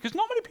passion, because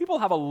not many people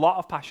have a lot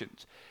of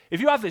passions. If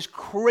you have this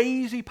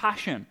crazy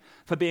passion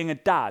for being a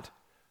dad,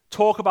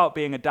 talk about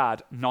being a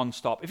dad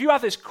nonstop. If you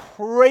have this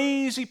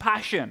crazy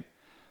passion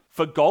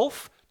for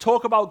golf,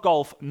 talk about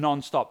golf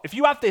nonstop. If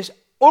you have this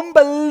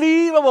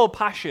unbelievable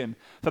passion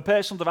for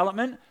personal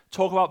development,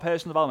 talk about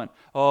personal development.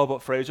 Oh,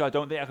 but Fraser, I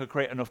don't think I could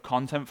create enough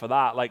content for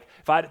that. Like,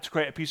 if I had to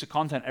create a piece of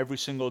content every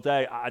single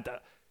day,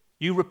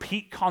 you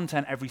repeat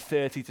content every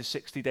 30 to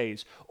 60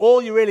 days.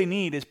 All you really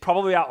need is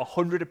probably about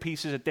 100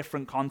 pieces of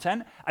different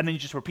content, and then you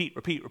just repeat.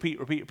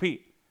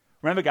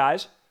 Remember,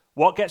 guys,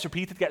 what gets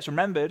repeated gets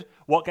remembered.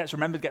 What gets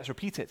remembered gets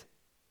repeated.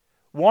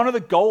 One of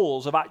the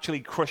goals of actually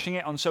crushing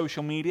it on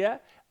social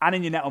media and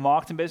in your network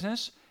marketing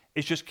business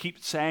is just keep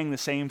saying the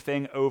same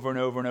thing over and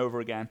over and over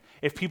again.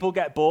 If people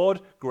get bored,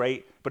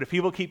 great. But if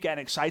people keep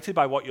getting excited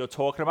by what you're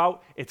talking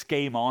about, it's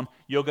game on.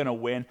 You're going to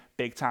win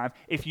big time.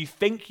 If you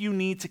think you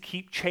need to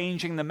keep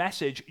changing the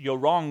message, you're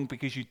wrong,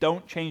 because you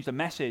don't change the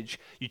message,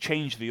 you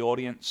change the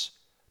audience.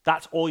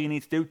 That's all you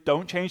need to do.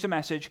 Don't change the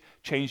message,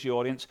 change the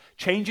audience.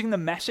 Changing the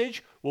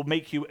message will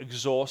make you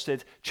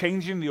exhausted.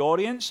 Changing the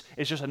audience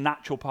is just a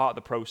natural part of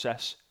the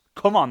process.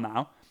 Come on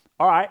now.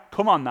 All right,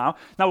 come on now.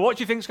 Now, what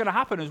do you think is going to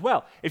happen as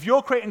well? If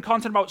you're creating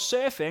content about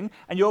surfing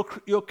and you're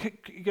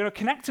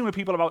connecting with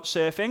people about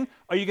surfing,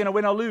 are you going to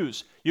win or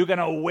lose? You're going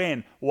to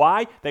win.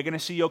 Why? They're going to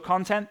see your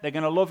content. They're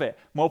going to love it.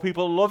 More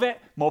people love it.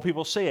 More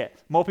people see it.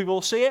 More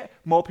people see it.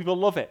 More people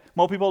love it.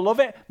 More people love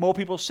it. More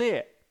people see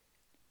it.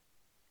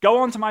 Go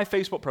onto my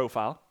Facebook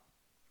profile,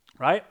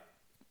 right?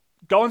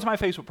 Go onto my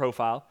Facebook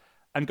profile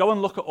and go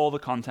and look at all the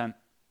content.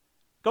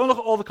 Go and look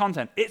at all the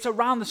content. It's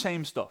around the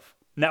same stuff.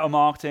 Network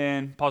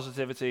marketing,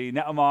 positivity,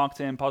 network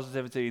marketing,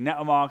 positivity,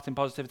 network marketing,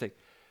 positivity.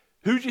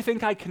 Who do you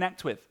think I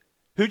connect with?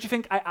 Who do you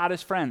think I add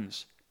as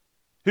friends?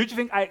 Who do you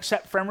think I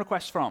accept friend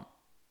requests from?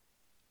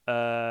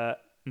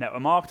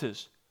 Network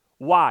marketers.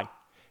 Why?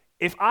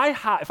 If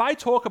I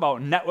talk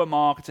about network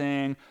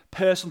marketing,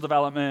 personal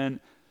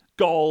development,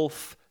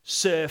 golf,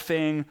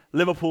 surfing,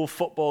 Liverpool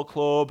Football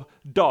Club,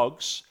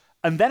 dogs,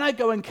 and then I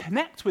go and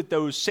connect with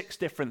those 6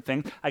 different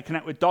things. I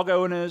connect with dog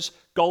owners,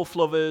 golf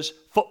lovers,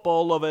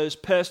 football lovers,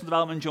 personal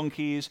development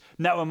junkies,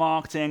 network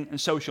marketing, and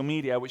social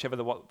media, whichever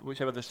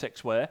the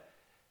 6 were.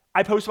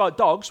 I post about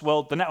dogs.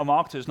 Well, the network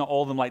marketers, not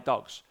all of them like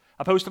dogs.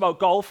 I post about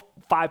golf.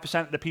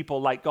 5% of the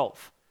people like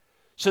golf.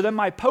 So then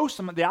my post,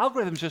 the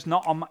algorithm's just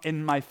not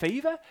in my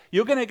favor.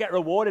 You're going to get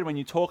rewarded when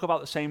you talk about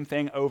the same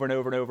thing over and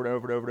over and over and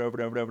over and over and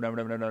over and over and over and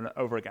over and over and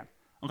over again.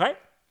 Okay?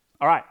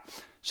 All right.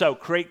 So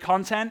create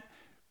content.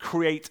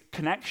 Create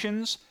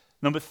connections.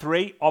 Number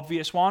 3,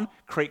 obvious one,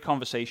 create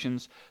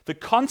conversations. The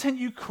content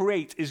you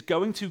create is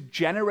going to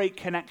generate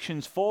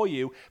connections for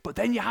you, but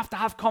then you have to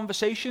have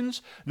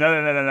conversations.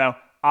 No.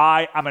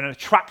 I am an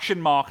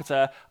attraction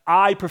marketer.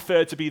 I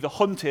prefer to be the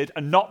hunted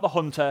and not the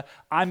hunter.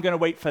 I'm going to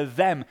wait for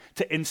them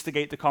to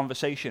instigate the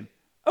conversation.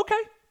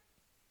 Okay.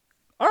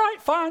 All right,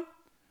 fine.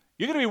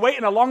 You're going to be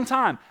waiting a long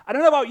time. I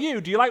don't know about you.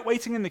 Do you like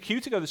waiting in the queue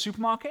to go to the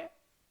supermarket?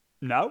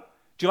 No.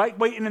 Do you like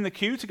waiting in the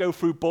queue to go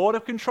through border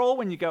control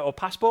when you go, or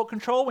passport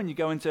control when you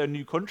go into a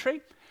new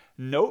country?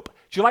 Nope.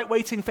 Do you like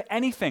waiting for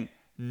anything?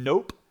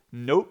 Nope.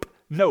 Nope.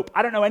 Nope.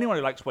 I don't know anyone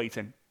who likes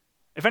waiting.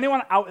 If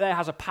anyone out there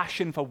has a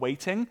passion for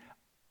waiting,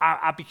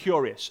 I'd be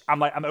curious.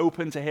 I'm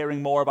open to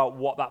hearing more about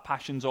what that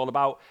passion's all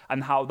about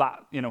and how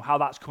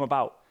that's come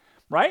about,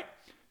 right?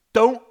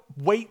 Don't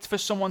wait for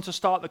someone to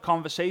start the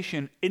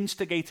conversation.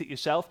 Instigate it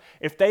yourself.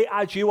 If they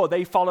add you or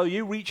they follow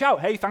you, reach out.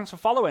 Hey, thanks for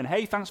following.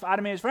 Hey, thanks for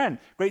adding me as a friend.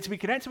 Great to be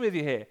connected with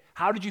you here.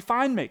 How did you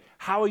find me?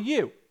 How are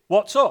you?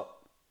 What's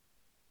up?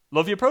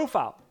 Love your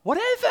profile.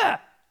 Whatever.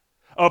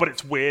 Oh, but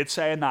it's weird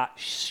saying that.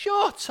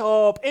 Shut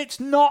up. It's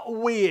not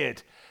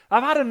weird.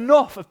 I've had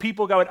enough of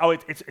people going, oh,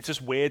 it's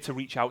just weird to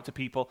reach out to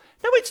people.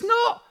 No, it's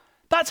not.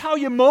 That's how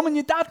your mum and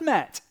your dad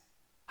met.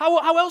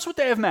 How else would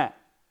they have met?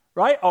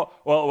 Right? Oh,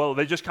 well,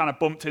 they just kind of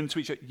bumped into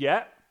each other.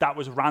 Yeah, that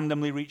was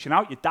randomly reaching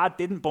out. Your dad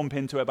didn't bump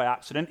into it by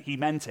accident. He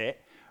meant it,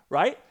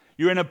 right?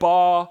 You're in a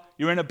bar,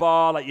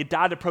 like your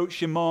dad approached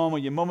your mum or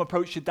your mum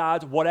approached your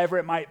dad, whatever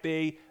it might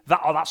be.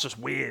 That's just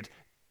weird.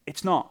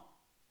 It's not.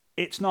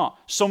 It's not.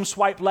 Some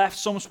swipe left,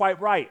 some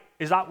swipe right.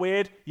 Is that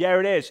weird? Yeah,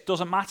 it is.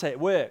 Doesn't matter. It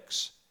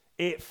works.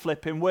 It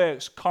flipping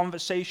works.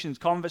 Conversations.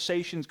 Come on.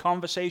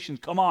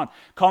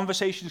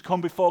 Conversations come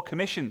before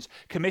commissions.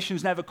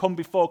 Commissions never come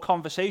before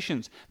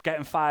conversations.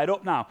 Getting fired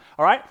up now.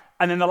 All right?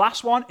 And then the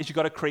last one is you've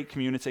got to create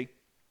community.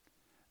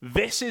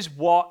 This is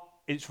what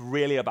it's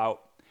really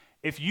about.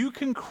 If you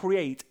can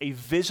create a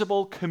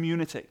visible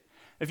community,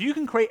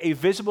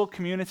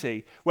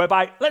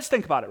 whereby, let's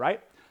think about it,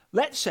 right?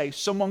 Let's say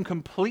someone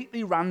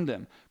completely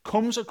random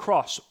comes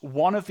across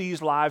one of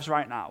these lives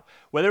right now,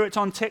 whether it's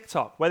on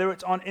TikTok, whether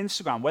it's on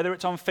Instagram, whether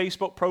it's on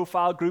Facebook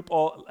profile group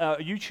or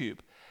YouTube,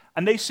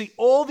 and they see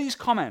all these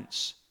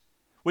comments.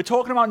 We're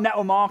talking about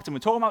network marketing, we're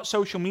talking about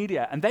social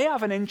media, and they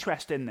have an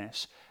interest in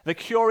this. They're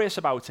curious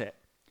about it.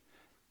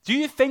 Do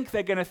you think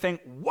they're going to think,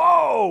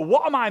 whoa,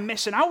 what am I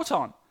missing out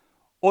on?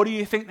 Or do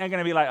you think they're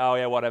going to be like, oh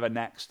yeah, whatever,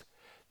 next?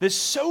 There's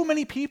so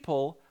many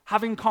people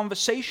having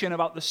conversation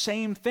about the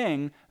same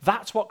thing.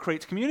 That's what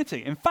creates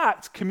community. In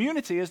fact,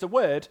 community is the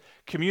word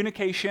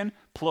communication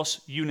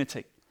plus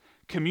unity.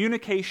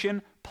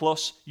 Communication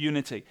plus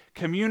unity.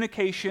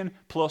 Communication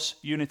plus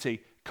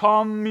unity.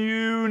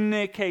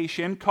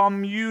 Communication,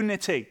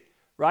 community,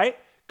 right?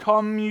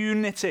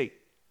 Community.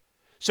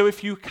 So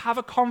if you have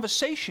a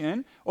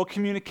conversation or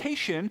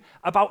communication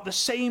about the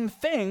same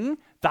thing,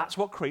 that's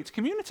what creates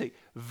community.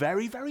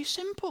 Very, very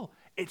simple.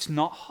 It's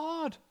not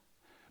hard.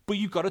 But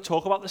you've got to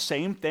talk about the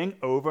same thing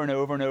over and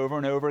over and over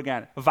and over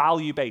again.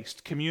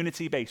 Value-based,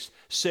 community-based,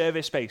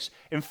 service-based.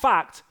 In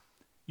fact,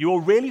 you will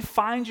really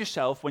find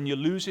yourself when you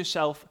lose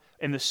yourself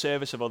in the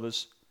service of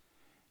others.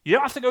 You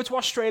don't have to go to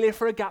Australia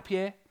for a gap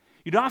year.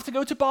 You don't have to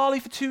go to Bali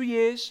for 2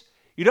 years.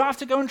 You don't have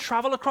to go and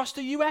travel across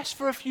the US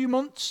for a few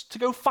months to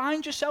go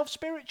find yourself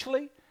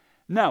spiritually.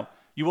 No,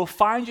 you will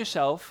find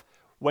yourself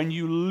when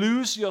you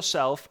lose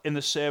yourself in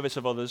the service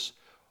of others.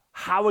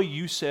 How are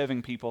you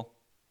serving people?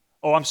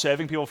 Oh, I'm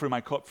serving people through my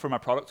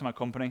product to my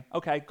company.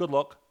 Okay, good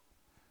luck.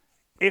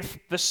 If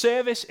the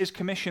service is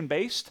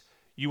commission-based,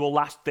 you will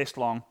last this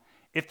long.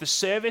 If the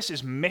service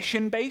is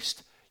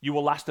mission-based, you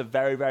will last a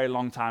very, very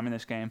long time in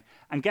this game.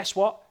 And guess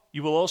what?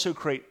 You will also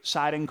create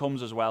side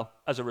incomes as well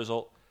as a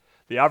result.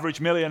 The average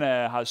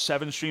millionaire has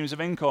 7 streams of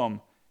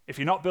income. If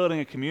you're not building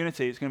a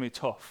community, it's going to be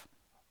tough.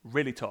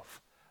 Really tough.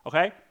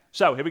 Okay?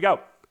 So, here we go.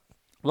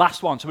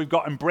 Last one. So we've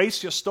got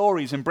embrace your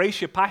stories,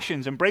 embrace your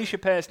passions, embrace your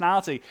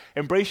personality,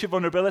 embrace your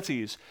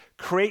vulnerabilities,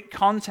 create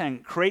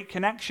content, create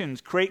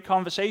connections, create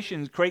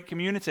conversations, create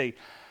community.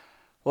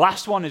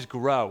 Last one is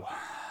grow.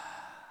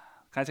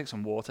 Can I take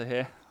some water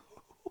here?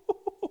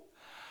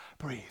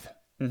 Breathe.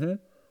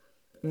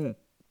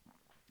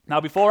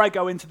 Now, before I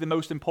go into the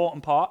most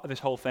important part of this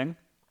whole thing,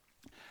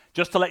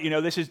 just to let you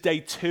know, this is day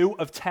 2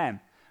 of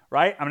 10.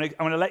 Right? I'm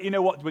going to let you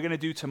know what we're going to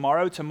do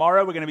tomorrow.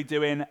 Tomorrow we're going to be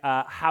doing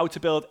how to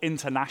build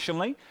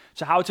internationally.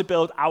 So how to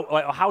build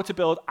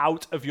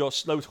out of your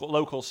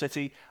local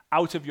city,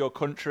 out of your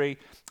country.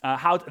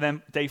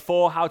 Then day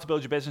 4, how to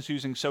build your business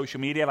using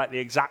social media, like the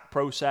exact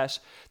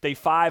process. Day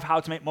 5, how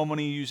to make more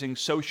money using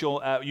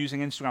using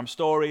Instagram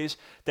stories.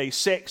 Day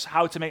 6,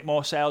 how to make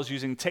more sales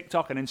using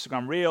TikTok and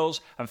Instagram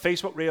Reels and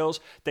Facebook Reels.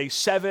 Day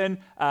 7,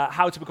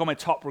 how to become a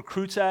top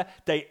recruiter.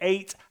 Day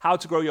 8, how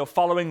to grow your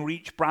following,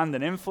 reach, brand,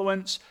 and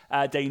influence.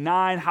 Day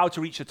 9, how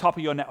to reach the top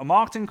of your network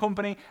marketing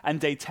company. And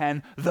day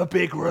 10, the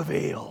big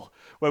reveal,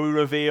 where we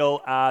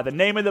reveal the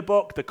name of the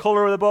book, the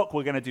color of the book.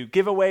 We're going to do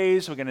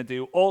giveaways. We're going to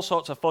do all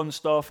sorts of fun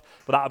stuff,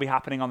 but that'll be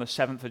happening on the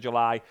 7th of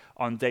July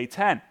on day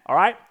 10. All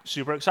right?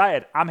 Super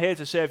excited. I'm here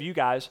to serve you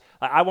guys.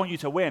 I want you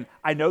to win.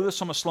 I know the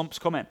summer slump's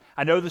coming.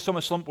 I know the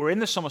summer slump. We're in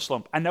the summer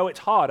slump. I know it's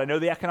hard. I know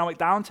the economic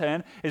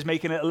downturn is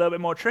making it a little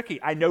bit more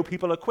tricky. I know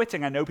people are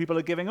quitting. I know people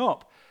are giving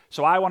up.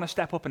 So I want to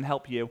step up and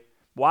help you.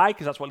 Why?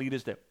 Because that's what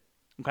leaders do.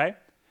 Okay?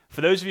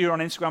 For those of you who are on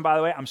Instagram, by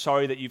the way, I'm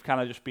sorry that you've kind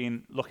of just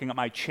been looking at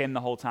my chin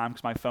the whole time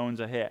because my phones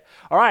are here.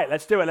 All right,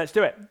 let's do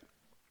it.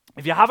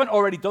 If you haven't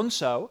already done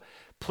so,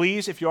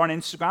 Please, if you're on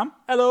Instagram,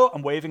 hello,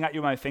 I'm waving at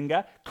you with my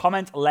finger,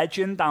 comment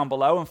legend down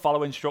below and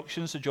follow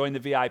instructions to join the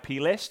VIP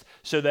list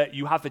so that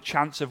you have the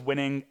chance of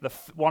winning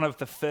one of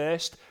the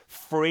first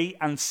free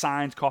and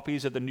signed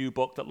copies of the new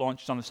book that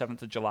launches on the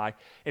 7th of July.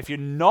 If you're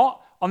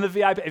not on the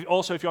VIP, if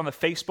you're on the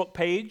Facebook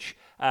page,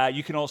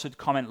 you can also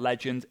comment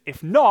legend.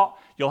 If not,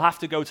 you'll have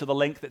to go to the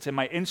link that's in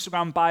my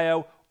Instagram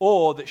bio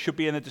or that should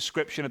be in the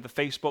description of the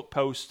Facebook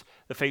post,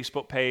 the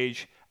Facebook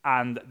page,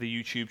 and the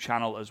YouTube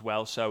channel as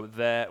well. So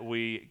there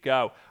we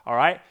go. All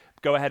right.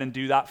 Go ahead and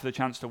do that for the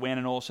chance to win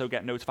and also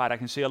get notified. I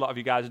can see a lot of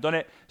you guys have done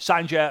it.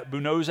 Sanja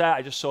Bunoza,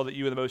 I just saw that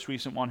you were the most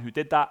recent one who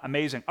did that.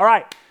 Amazing. All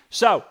right.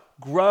 So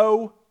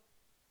grow.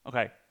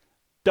 Okay.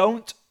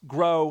 Don't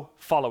grow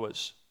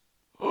followers.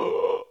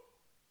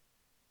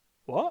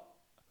 What?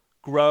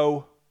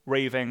 Grow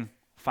raving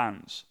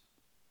fans.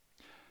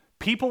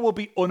 People will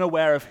be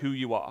unaware of who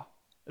you are.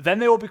 Then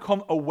they will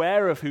become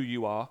aware of who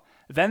you are.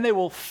 Then they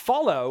will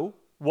follow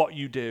what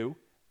you do,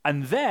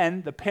 and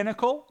then the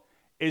pinnacle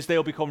is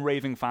they'll become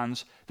raving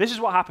fans. This is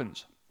what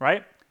happens,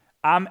 right?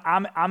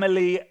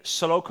 Amelie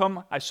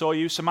Slocum, I saw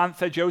you.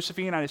 Samantha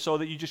Josephine, I saw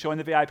that you just joined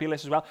the VIP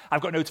list as well.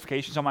 I've got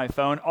notifications on my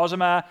phone.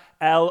 Ozma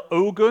L.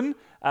 Ogun,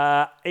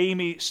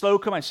 Amy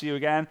Slocum, I see you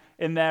again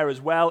in there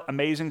as well.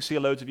 Amazing. See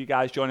loads of you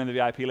guys joining the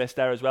VIP list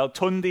there as well.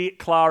 Tundi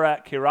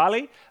Clara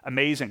Kirali,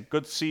 amazing.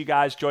 Good to see you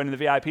guys joining the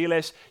VIP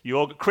list.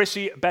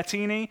 Chrissy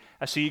Bettini,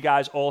 I see you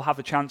guys all have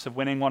the chance of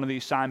winning one of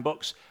these signed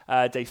books.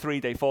 Day 3,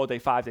 day 4, day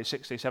 5, day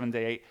 6, day 7,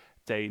 day 8.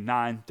 Day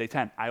 9, day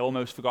 10. I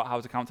almost forgot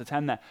how to count to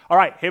 10 there. All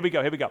right, here we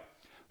go.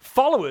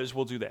 Followers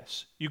will do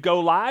this. You go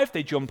live,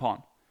 they jump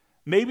on.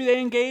 Maybe they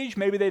engage,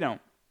 maybe they don't.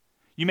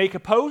 You make a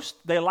post,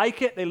 they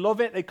like it, they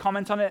love it, they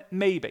comment on it,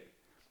 maybe.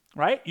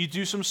 Right? You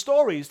do some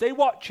stories, they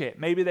watch it.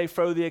 Maybe they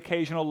throw the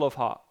occasional love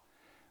heart.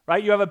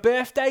 Right? You have a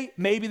birthday,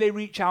 maybe they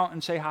reach out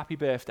and say happy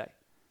birthday.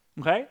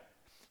 Okay?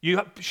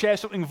 You share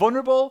something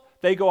vulnerable,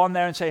 they go on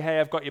there and say, hey,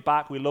 I've got your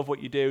back, we love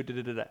what you do,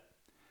 da-da-da-da.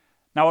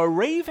 Now, a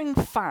raving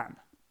fan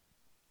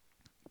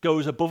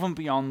goes above and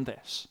beyond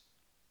this.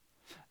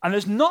 And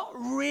there's not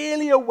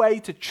really a way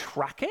to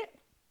track it.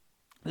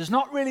 There's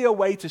not really a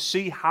way to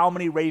see how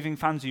many raving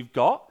fans you've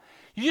got.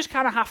 You just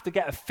kind of have to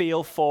get a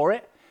feel for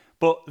it.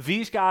 But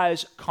these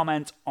guys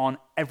comment on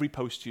every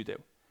post you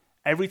do.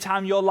 Every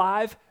time you're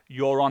live,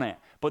 you're on it.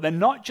 But they're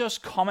not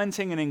just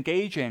commenting and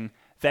engaging.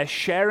 They're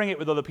sharing it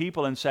with other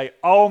people and say,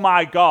 oh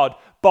my God,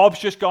 Bob's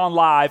just gone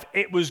live.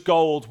 It was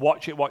gold.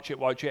 Watch it, watch it,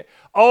 watch it.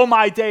 Oh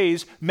my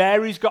days,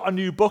 Mary's got a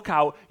new book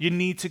out. You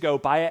need to go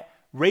buy it.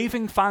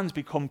 Raving fans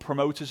become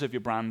promoters of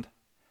your brand.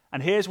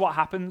 And here's what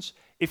happens.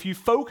 If you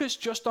focus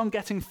just on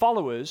getting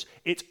followers,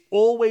 it's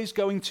always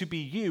going to be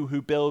you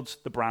who builds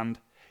the brand.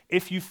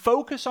 If you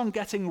focus on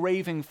getting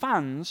raving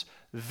fans,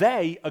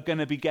 they are going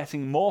to be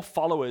getting more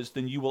followers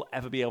than you will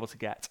ever be able to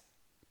get.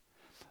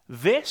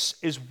 This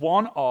is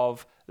one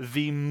of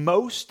the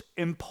most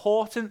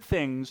important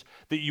things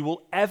that you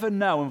will ever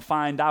know and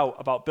find out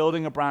about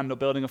building a brand or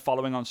building a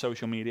following on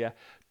social media.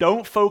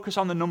 Don't focus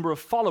on the number of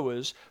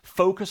followers,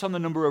 focus on the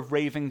number of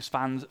raving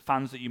fans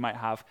that you might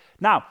have.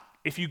 Now,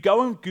 if you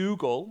go and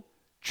Google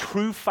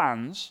true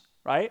fans,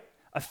 right?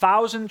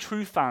 1,000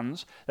 true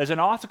fans, there's an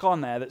article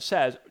on there that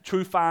says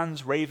true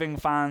fans, raving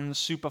fans,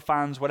 super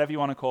fans, whatever you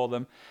want to call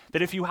them,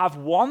 that if you have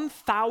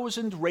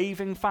 1,000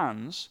 raving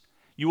fans,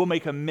 you will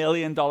make $1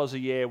 million a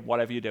year,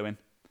 whatever you're doing.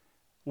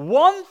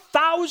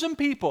 1,000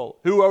 people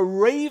who are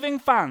raving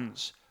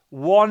fans,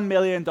 $1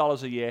 million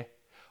a year.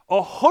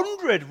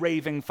 100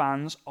 raving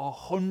fans,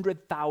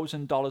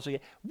 $100,000 a year.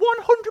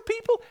 100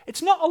 people,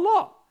 it's not a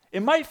lot.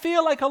 It might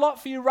feel like a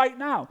lot for you right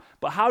now,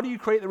 but how do you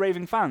create the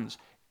raving fans?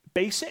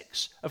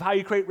 Basics of how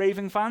you create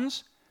raving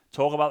fans?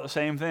 Talk about the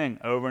same thing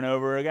over and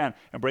over again.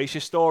 Embrace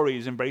your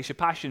stories, embrace your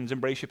passions,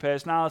 embrace your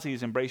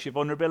personalities, embrace your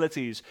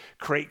vulnerabilities.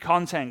 Create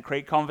content,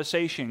 create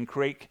conversation,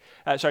 create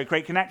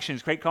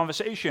connections, create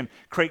conversation,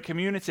 create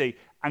community,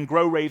 and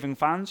grow raving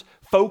fans.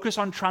 Focus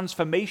on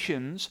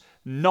transformations,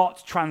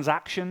 not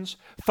transactions.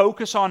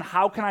 Focus on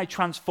how can I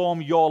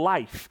transform your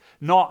life,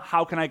 not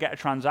how can I get a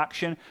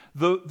transaction.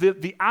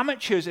 The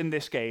amateurs in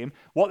this game,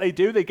 what they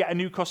do, they get a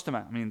new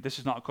customer. I mean, this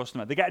is not a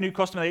customer. They get a new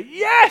customer.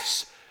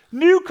 Yes!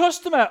 New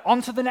customer,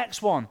 on to the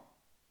next one.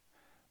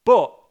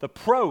 But the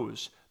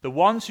pros, the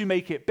ones who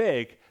make it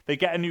big, they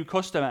get a new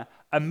customer.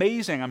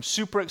 Amazing. I'm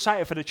super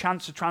excited for the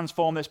chance to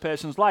transform this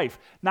person's life.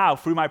 Now,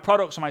 through my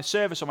products or my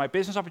service or my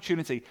business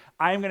opportunity,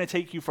 I'm going to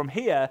take you from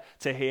here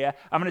to here.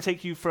 I'm going to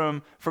take you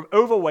from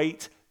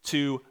overweight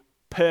to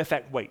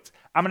perfect weight.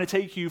 I'm going to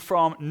take you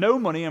from no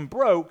money and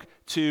broke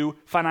to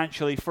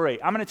financially free.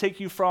 I'm going to take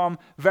you from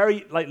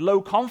very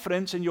low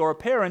confidence in your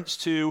appearance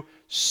to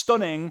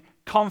stunning,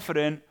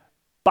 confident,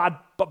 bad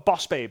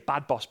boss babe.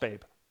 Bad boss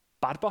babe?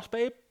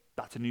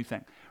 That's a new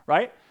thing,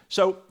 right?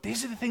 So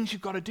these are the things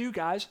you've got to do,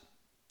 guys.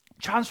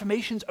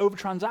 Transformations over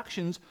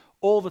transactions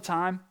all the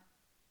time.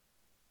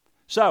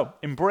 So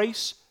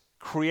embrace,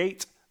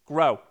 create,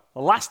 grow.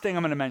 The last thing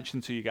I'm going to mention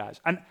to you guys.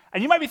 And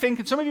you might be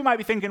thinking, some of you might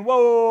be thinking,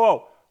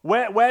 whoa.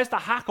 Where's the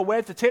hack or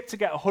where's the tip to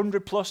get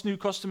 100 plus new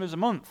customers a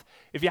month?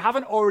 If you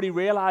haven't already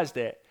realized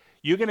it,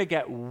 You're going to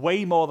get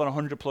way more than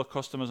 100 plus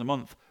customers a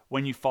month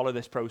when you follow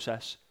this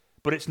process.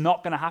 But it's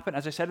not going to happen.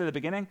 As I said at the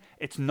beginning,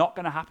 it's not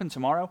going to happen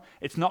tomorrow.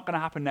 It's not going to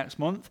happen next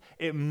month.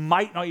 It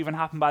might not even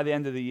happen by the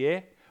end of the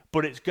year,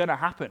 but it's going to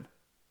happen.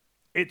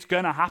 It's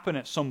going to happen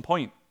at some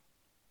point.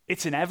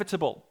 It's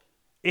inevitable.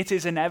 It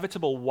is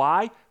inevitable.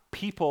 Why?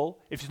 People,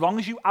 as long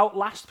as you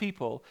outlast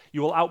people,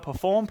 you will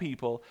outperform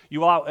people, you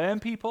will out-earn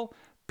people.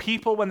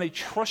 People, when they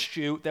trust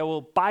you, they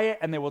will buy it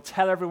and they will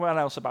tell everyone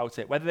else about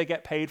it, whether they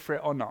get paid for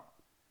it or not.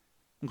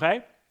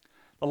 Okay?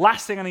 The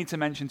last thing I need to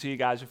mention to you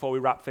guys before we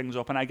wrap things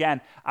up, and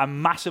again,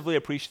 I'm massively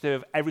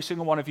appreciative of every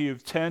single one of you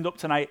who've turned up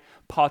tonight,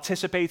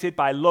 participated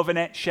by loving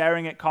it,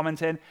 sharing it,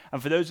 commenting,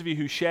 and for those of you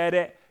who shared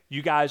it,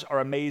 you guys are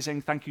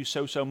amazing. Thank you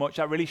so, so much.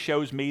 That really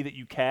shows me that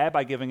you care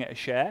by giving it a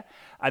share.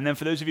 And then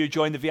for those of you who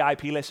joined the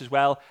VIP list as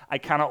well, I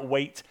cannot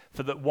wait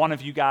for that one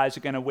of you guys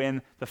are going to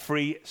win the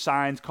free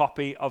signed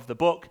copy of the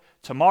book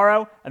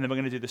tomorrow. And then we're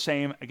going to do the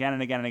same again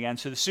and again and again.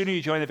 So the sooner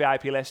you join the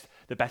VIP list,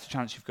 the better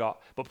chance you've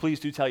got. But please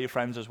do tell your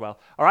friends as well.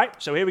 All right,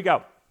 so here we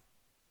go.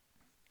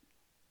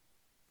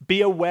 Be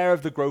aware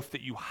of the growth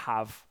that you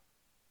have,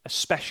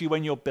 especially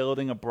when you're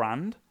building a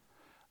brand,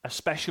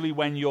 especially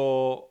when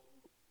you're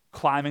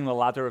climbing the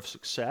ladder of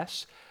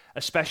success,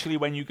 especially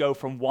when you go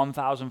from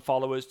 1,000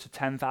 followers to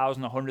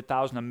 10,000,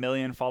 100,000, a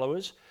million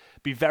followers.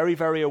 Be very,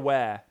 very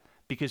aware,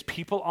 because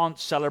people aren't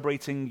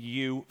celebrating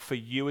you for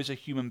you as a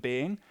human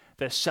being.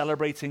 They're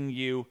celebrating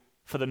you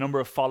for the number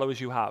of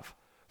followers you have,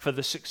 for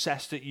the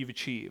success that you've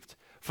achieved,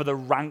 for the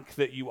rank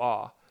that you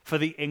are, for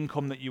the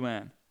income that you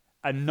earn,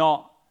 and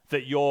not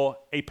that you're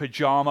a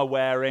pajama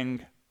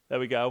wearing, a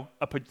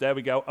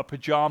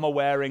pajama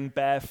wearing,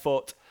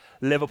 barefoot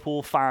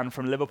Liverpool fan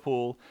from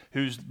Liverpool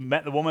who's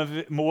met the woman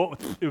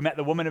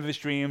of his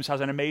dreams, has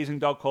an amazing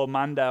dog called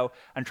Mando,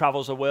 and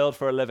travels the world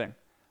for a living,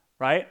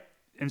 right?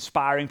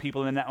 Inspiring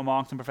people in the network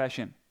marketing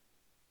profession.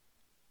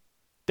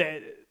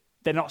 They're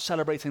not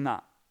celebrating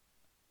that.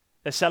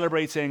 They're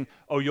celebrating,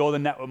 oh, you're the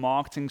network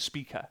marketing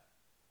speaker.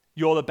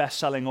 You're the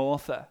best-selling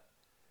author.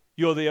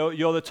 You're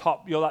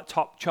that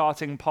top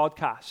charting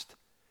podcast.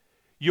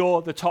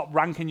 You're the top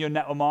rank in your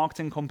network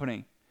marketing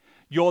company.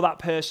 You're that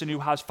person who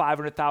has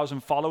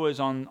 500,000 followers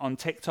on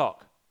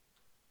TikTok.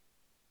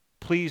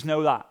 Please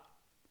know that.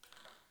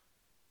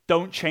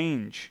 Don't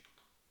change.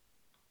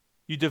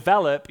 You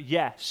develop,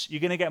 yes, you're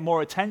going to get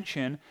more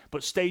attention,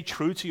 but stay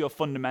true to your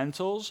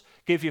fundamentals.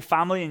 Give your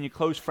family and your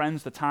close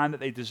friends the time that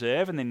they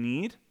deserve and they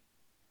need.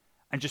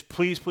 And just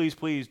please, please,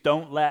 please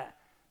don't let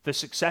the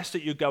success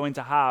that you're going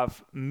to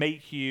have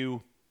make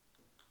you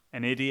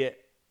an idiot.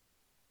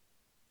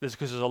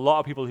 Because there's a lot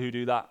of people who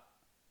do that.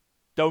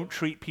 Don't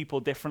treat people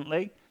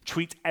differently.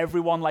 Treat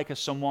everyone like a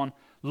someone.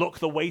 Look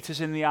the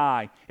waiters in the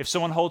eye. If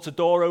someone holds a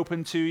door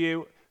open to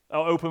you,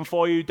 or open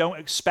for you, don't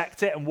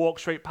expect it and walk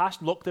straight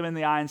past. Look them in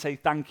the eye and say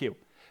thank you.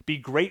 Be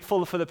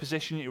grateful for the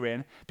position you're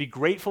in. Be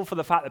grateful for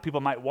the fact that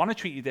people might want to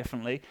treat you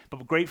differently, but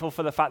be grateful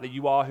for the fact that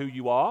you are who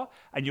you are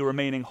and you're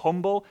remaining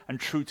humble and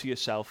true to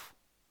yourself.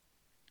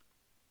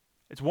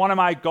 It's one of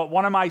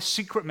my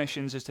secret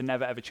missions is to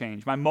never ever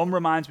change. My mum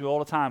reminds me all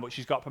the time, but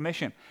she's got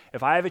permission.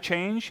 If I ever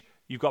change,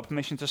 you've got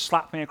permission to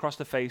slap me across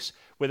the face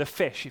with a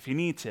fish if you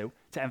need to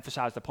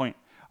emphasize the point.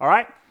 All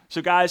right?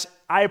 So guys,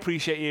 I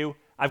appreciate you.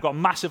 I've got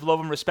massive love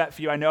and respect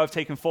for you. I know I've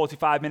taken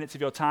 45 minutes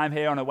of your time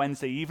here on a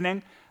Wednesday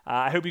evening.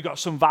 I hope you got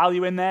some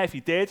value in there. If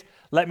you did,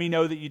 let me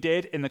know that you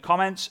did in the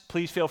comments.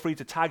 Please feel free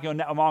to tag your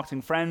network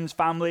marketing friends,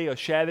 family, or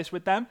share this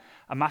with them.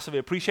 I massively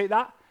appreciate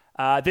that.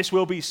 This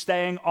will be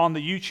staying on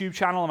the YouTube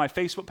channel, on my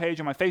Facebook page,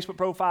 on my Facebook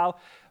profile.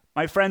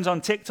 My friends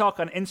on TikTok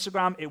and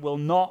Instagram, it will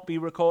not be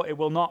it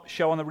will not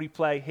show on the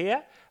replay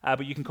here,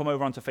 but you can come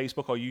over onto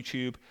Facebook or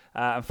YouTube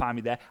and find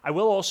me there. I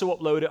will also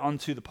upload it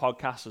onto the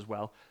podcast as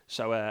well.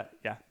 So,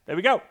 yeah, there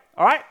we go.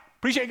 All right.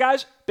 Appreciate it,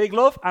 guys. Big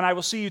love. And I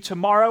will see you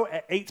tomorrow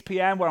at 8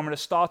 p.m. where I'm going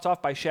to start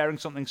off by sharing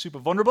something super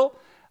vulnerable.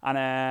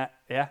 And,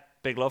 yeah,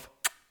 big love.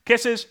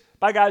 Kisses.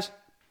 Bye, guys.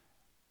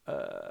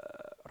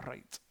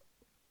 Right.